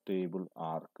 അൺസ്റ്റേബിൾ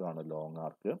ആർക്കാണ് ലോങ്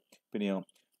ആർക്ക്. പിന്നെയോ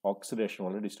ഓക്സിഡേഷൻ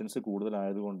വളരെ ഡിസ്റ്റൻസ്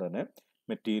കൂടുതലായതുകൊണ്ട് തന്നെ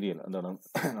മെറ്റീരിയൽ എന്താണ്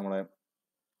നമ്മളെ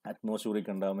അറ്റ്മോസ്ഫിയറിക്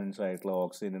കണ്ടാമിനൻസ് ആയിട്ടുള്ള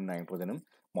ഓക്സിജനും നൈട്രജനും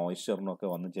മോയ്സ്ചറിനും ഒക്കെ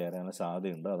വന്ന് ചേരാനുള്ള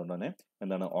സാധ്യതയുണ്ട്. അതുകൊണ്ട് തന്നെ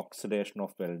എന്താണ് oxidation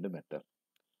of weld metal.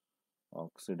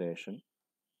 Oxidation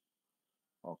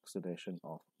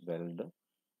of weld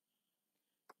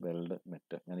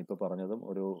metal. ഞാനിപ്പോൾ പറഞ്ഞതും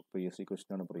ഒരു PSC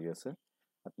ക്വസ്റ്റ്യൻ ആണ് പ്രീവിയസ്.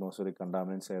 അറ്റ്മോസ്ഫിയറിക്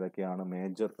കണ്ടാമിനൻസ് ഏതൊക്കെയാണ്,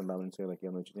 മേജർ കണ്ടാമിനൻസ്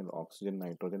ഏതൊക്കെയാണെന്ന് വെച്ച് കഴിഞ്ഞാൽ ഓക്സിജൻ,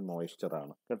 നൈട്രജൻ, മോയ്സ്ചർ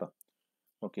ആണ് കേട്ടോ.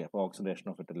 ഓക്കെ, അപ്പോൾ ഓക്സിഡേഷൻ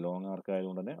ഓഫ് മെറ്റൽ ലോങ് ആർക്ക്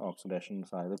ആയതുകൊണ്ട് തന്നെ ഓക്സിഡേഷൻ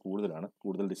സാധ്യത കൂടുതലാണ്,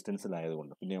 കൂടുതൽ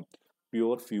ഡിസ്റ്റൻസിലായതുകൊണ്ട്. പിന്നെ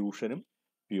pure ഫ്യൂഷനും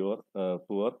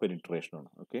poor പെനിട്രേഷനുമാണ്.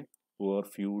 Okay, poor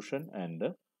fusion and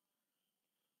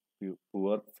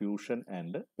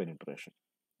penetration.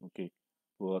 Okay,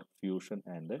 poor fusion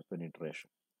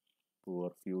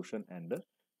and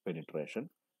penetration.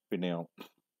 പിന്നെയോ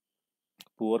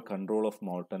poor control of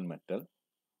molten metal.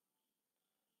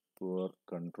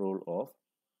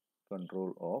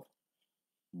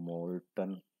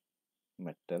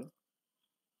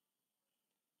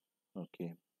 Okay,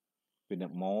 പിന്നെ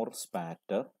മോർ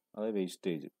സ്പാറ്റർ, അതായത്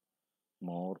വേസ്റ്റേജ്.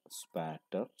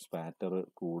 സ്പാറ്റർ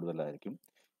കൂടുതലായിരിക്കും.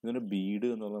 ഇതിന് ബീഡ്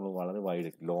എന്ന് പറയുന്നത് വളരെ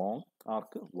വൈഡ്, ലോങ്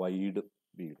ആർക്ക് വൈഡ്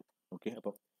ബീഡ്. ഓക്കെ,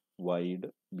 അപ്പം വൈഡ്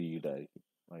ബീഡായിരിക്കും.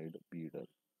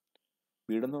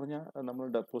 ബീഡ് എന്ന് പറഞ്ഞാൽ നമ്മൾ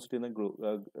ഡെപ്പോസിറ്റ് ചെയ്യുന്ന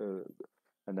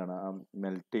എന്താണ്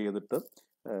മെൽറ്റ് ചെയ്തിട്ട്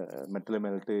മെറ്റൽ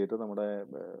മെൽറ്റ് ചെയ്തിട്ട് നമ്മുടെ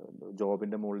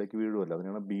ജോബിൻ്റെ മുകളിലേക്ക് വീഴുമല്ലോ,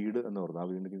 അതിനാണ് ബീഡ് എന്ന് പറയുന്നത്. ആ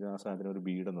വീടിന് ആ സാധനത്തിന് ഒരു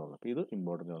ബീഡ് എന്ന് പറയുന്നത്. അപ്പോൾ ഇത്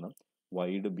ഇമ്പോർട്ടൻ്റ് ആണ്,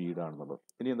 വൈഡ് ബീഡാണെന്നുള്ളത്.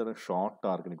 ഇനി എന്താണ് ഷോർട്ട്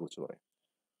ആർക്കിനെ കുറിച്ച് പറയാം.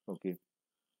 ഓക്കെ,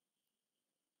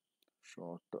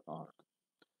 ഷോർട്ട് ആർക്ക്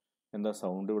എന്താ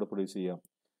സൗണ്ട് ഇവിടെ പ്രൊഡ്യൂസ് ചെയ്യാം.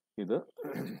 ഇത്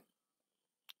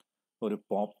ഒരു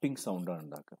പോപ്പിംഗ് സൗണ്ടാണ്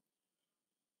ഉണ്ടാക്കുക.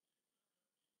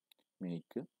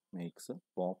 Makes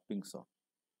popping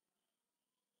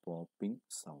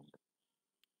sound.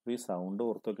 അപ്പോൾ ഈ സൗണ്ട്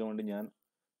ഓർത്ത് വെക്കാൻ വേണ്ടി ഞാൻ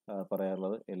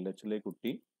പറയാറുള്ളത് LHL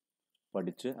കുട്ടി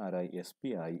പഠിച്ച് ആരായി SP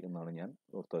ആയി എന്നാണ് ഞാൻ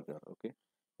ഓർത്ത് വെക്കാറ്. ഓക്കെ,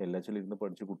 LHL ഇരുന്ന്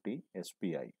പഠിച്ച കുട്ടി SP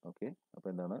ആയി. ഓക്കെ, അപ്പോൾ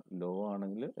എന്താണ് ലോങ്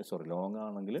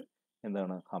ആണെങ്കിൽ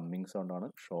എന്താണ് ഹമ്മിങ് സൗണ്ടാണ്,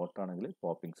 ഷോർട്ട് ആണെങ്കിൽ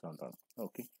പോപ്പിംഗ് സൗണ്ടാണ്.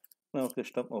 ഓക്കെ, നമുക്ക്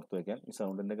ഇഷ്ടം ഓർത്ത് വയ്ക്കാൻ. ഈ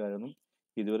സൗണ്ടിൻ്റെ കാര്യമൊന്നും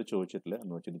ഇതുവരെ ചോദിച്ചിട്ടില്ല,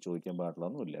 എന്ന് വെച്ചിട്ട് ചോദിക്കാൻ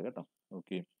പാടില്ലൊന്നുമില്ല കേട്ടോ.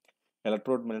 Okay,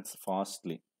 electrode melts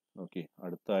fastly. Okay,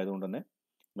 അടുത്തായതുകൊണ്ട് തന്നെ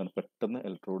എന്താണ് പെട്ടെന്ന്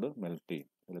ഇലക്ട്രോഡ് മെൽറ്റ് ചെയ്യും.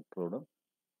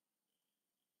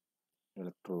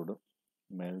 Electrode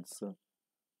melts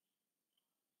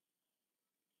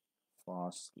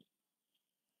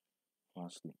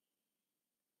fastly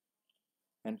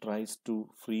and tries to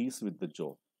freeze with the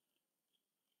job.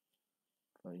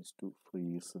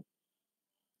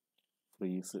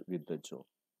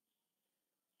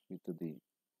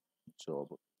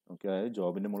 Okay, അതായത്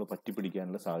ജോബിൻ്റെ മുകളിൽ പറ്റി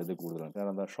പിടിക്കാനുള്ള സാധ്യത കൂടുതലാണ്.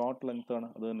 കാരണം എന്താ, ഷോർട്ട് ലെങ്ത് ആണ്,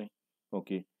 അത് തന്നെ.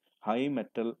 ഓക്കെ, ഹൈ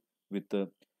മെറ്റൽ വിത്ത്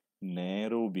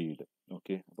നേരോ ബീഡ്.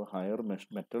 ഓക്കെ, അപ്പോൾ ഹയർ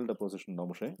മെറ്റൽ ഡെപ്പോസിഷൻ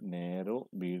ഉണ്ടാവും, പക്ഷേ നേരോ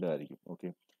ബീഡ് ആയിരിക്കും. ഓക്കെ,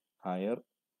 ഹയർ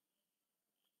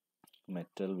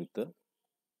മെറ്റൽ വിത്ത്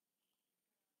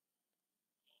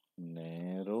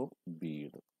നേരോ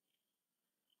ബീഡ്.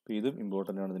 അപ്പോൾ ഇതും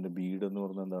ഇമ്പോർട്ടൻ്റ് ആണ്. ഇതിൻ്റെ ബീഡ് എന്ന്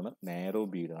പറയുന്നത് എന്താണ്, നേരോ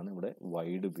ബീഡാണ്. ഇവിടെ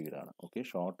wide ബീഡാണ്. Okay,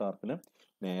 short ആർക്കിന്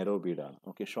നേരോ ബീഡാണ്.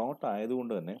 Okay, short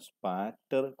ആയതുകൊണ്ട് തന്നെ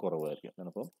സ്പാറ്റർ കുറവായിരിക്കും.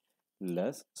 അപ്പോൾ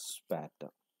ലെസ് സ്പാറ്റർ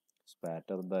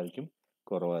എന്തായിരിക്കും,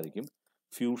 കുറവായിരിക്കും.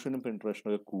 ഫ്യൂഷനും പെനിട്രേഷനും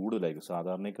ഒക്കെ കൂടുതലായിരിക്കും,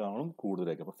 സാധാരണക്കാളും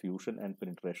കൂടുതലായിരിക്കും. അപ്പോൾ ഫ്യൂഷൻ ആൻഡ്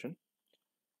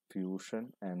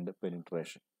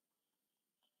പെനിട്രേഷൻ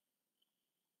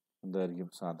എന്തായിരിക്കും,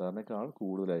 സാധാരണക്കാൾ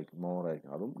കൂടുതലായിരിക്കും,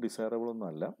 മോറായിരിക്കും. അതും ഡിസൈറബിൾ ഒന്നും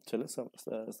അല്ല. ചില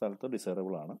സ്ഥലത്ത്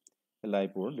ഡിസൈറബിൾ ആണ്,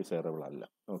 എല്ലായ്പ്പോഴും ഡിസൈറബിൾ അല്ല.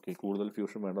 ഓക്കെ, കൂടുതൽ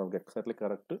ഫ്യൂഷൻ വേണ്ട, നമുക്ക് എക്സാക്ട്ലി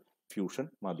കറക്റ്റ് ഫ്യൂഷൻ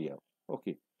മതിയാവും.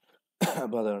 ഓക്കെ,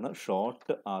 അപ്പോൾ അതാണ്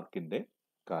ഷോർട്ട് ആർക്കിൻ്റെ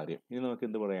കാര്യം. ഇനി നമുക്ക്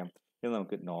എന്ത് പറയാം, ഇനി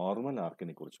നമുക്ക് നോർമൽ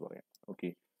ആർക്കിനെ കുറിച്ച് പറയാം. ഓക്കെ,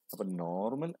 അപ്പം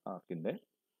നോർമൽ ആർക്കിൻ്റെ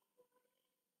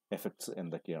എഫക്ട്സ്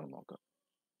എന്തൊക്കെയാണെന്ന്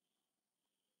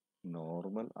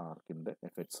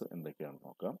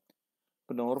നോക്കാം.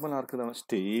 ഇപ്പം നോർമൽ ആർക്ക് ഇതാണ്,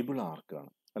 സ്റ്റേബിൾ ആർക്കാണ്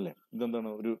അല്ലേ. ഇതെന്താണ്,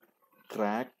 ഒരു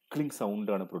ക്രാക്ലിംഗ്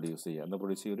സൗണ്ടാണ് പ്രൊഡ്യൂസ് ചെയ്യുക. എന്താ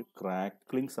പ്രൊഡ്യൂസ് ചെയ്യുക, ഒരു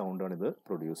ക്രാക്ലിംഗ് സൗണ്ടാണ് ഇത്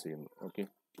പ്രൊഡ്യൂസ് ചെയ്യുന്നത്. Okay,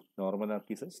 normal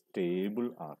arc is A stable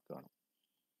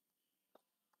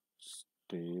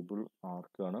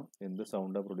ആർക്കാണ്. എന്ത്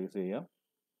സൗണ്ടാണ് പ്രൊഡ്യൂസ് ചെയ്യുക,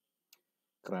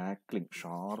 ക്രാക്ലിംഗ്,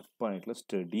 ഷാർപ്പായിട്ടുള്ള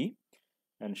സ്റ്റഡി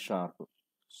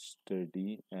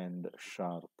ആൻഡ്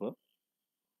ഷാർപ്പ്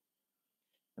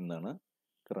എന്താണ്,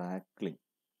 ക്രാക്ലിംഗ്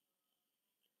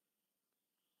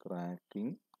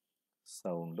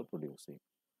സൗണ്ട് പ്രൊഡ്യൂസ് ചെയ്യും.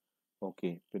 ഓക്കെ,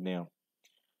 പിന്നെയോ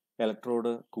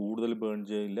ഇലക്ട്രോഡ് കൂടുതൽ ബേൺ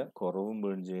ചെയ്യില്ല, കുറവും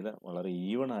ബേൺ ചെയ്യില്ല, വളരെ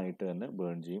ഈവൺ ആയിട്ട് തന്നെ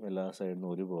ബേൺ ചെയ്യും, എല്ലാ സൈഡിൽ നിന്നും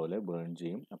ഒരുപോലെ ബേൺ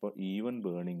ചെയ്യും. അപ്പോൾ even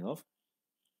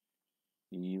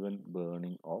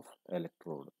burning of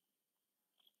electrode.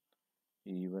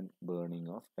 Even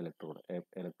burning of electrode.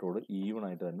 Electrode even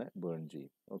ആയിട്ട് തന്നെ ബേൺ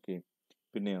ചെയ്യും. ഓക്കെ.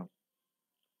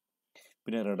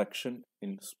 പിന്നെ റിഡക്ഷൻ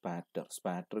ഇൻ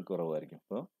സ്പാറ്റർ കുറവായിരിക്കും.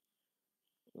 അപ്പോൾ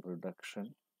റിഡക്ഷൻ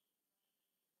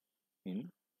ഇൻ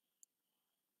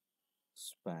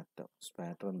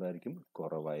സ്പാറ്റർ എന്തായിരിക്കും?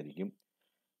 കുറവായിരിക്കും.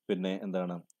 പിന്നെ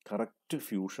എന്താണ്? കറക്റ്റ്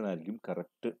ഫ്യൂഷൻ ആയിരിക്കും,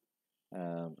 കറക്റ്റ്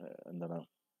എന്താണ്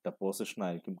ഡെപ്പോസിഷൻ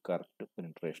ആയിരിക്കും, കറക്റ്റ്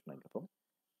പെനിട്രേഷൻ ആയിരിക്കും. അപ്പം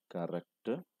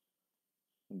കറക്റ്റ്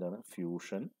എന്താണ്?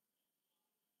 Fusion,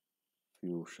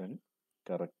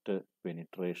 correct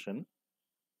penetration,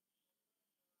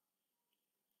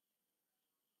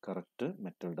 correct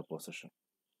metal deposition.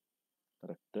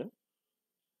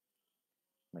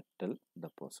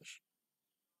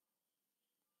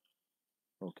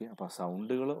 Okay. അപ്പോൾ ആ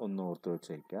സൗണ്ടുകൾ ഒന്ന് ഓർത്ത്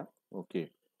വെച്ചേക്കാം. ഓക്കെ.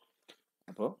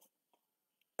 അപ്പോൾ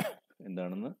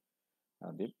എന്താണെന്ന്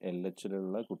ആദ്യം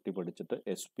LHലുള്ള കുട്ടി പഠിച്ചിട്ട്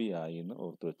SP ആയി എന്ന്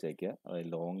ഓർത്ത് വെച്ചേക്കുക. അതായത്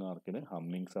ലോങ് ആർക്കിന്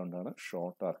ഹമ്മിങ് സൗണ്ടാണ്,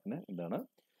 ഷോർട്ട് ആർക്കിന് എന്താണ്?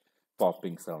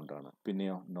 പോപ്പിംഗ് സൗണ്ടാണ്.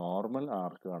 പിന്നെയോ നോർമൽ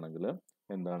ആർക്ക് ആണെങ്കിൽ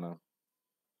എന്താണ്?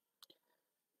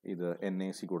 ഇത്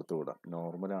NAC കൊടുത്തു വിടാം.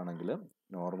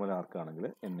 നോർമൽ ആർക്കാണെങ്കിൽ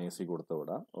NAC കൊടുത്തു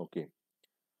വിടാം. ഓക്കെ.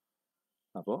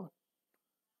 അപ്പോൾ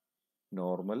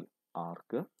നോർമൽ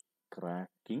ആർക്ക്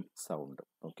ക്രാക്കിംഗ് സൗണ്ട്.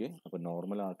 ഓക്കെ. അപ്പോൾ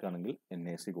നോർമൽ ആർക്കാണെങ്കിൽ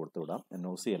NAC കൊടുത്തു വിടാം.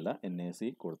 NOC അല്ല, NAC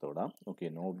കൊടുത്തു വിടാം. ഓക്കെ.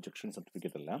 നോ ഒബ്ജക്ഷൻ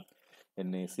സർട്ടിഫിക്കറ്റ് അല്ല,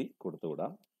 NAC കൊടുത്തു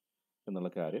വിടാം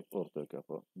എന്നുള്ള കാര്യം ഓർത്ത് വെക്കുക.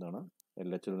 അപ്പോൾ എന്താണ്?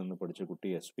 LHൽ നിന്ന് പഠിച്ച കുട്ടി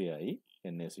SP ആയി,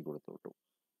 NAC കൊടുത്തു വിട്ടു.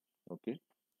 ഓക്കെ.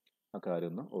 ആ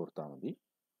കാര്യം ഒന്ന് ഓർത്താൽ മതി.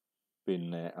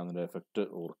 പിന്നെ അതിൻ്റെ എഫക്റ്റ്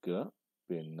ഓർക്കുക.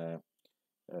 പിന്നെ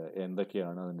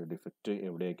എന്തൊക്കെയാണ് അതിൻ്റെ ഡിഫക്റ്റ്,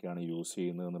 എവിടെയൊക്കെയാണ് യൂസ്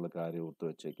ചെയ്യുന്നത് എന്നുള്ള കാര്യം ഓർത്ത്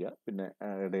വെച്ചേക്കുക. പിന്നെ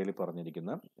ഇടയിൽ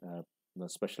പറഞ്ഞിരിക്കുന്ന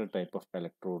സ്പെഷ്യൽ ടൈപ്പ് ഓഫ്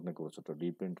ഇലക്ട്രോഡിനെ കുറിച്ചിട്ട്,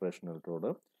 deep penetration electrode,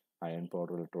 iron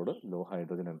powder electrode, law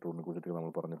hydrogen ഇലക്ട്രോഡിനെ കുറിച്ചിട്ട്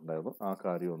നമ്മൾ പറഞ്ഞിട്ടുണ്ടായിരുന്നു. ആ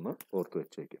കാര്യം ഒന്ന് ഓർത്ത്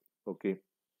വെച്ചേക്കും. ഓക്കെ.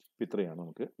 ഇത്രയാണ്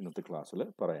നമുക്ക് ഇന്നത്തെ ക്ലാസ്സിൽ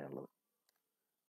പറയാനുള്ളത്.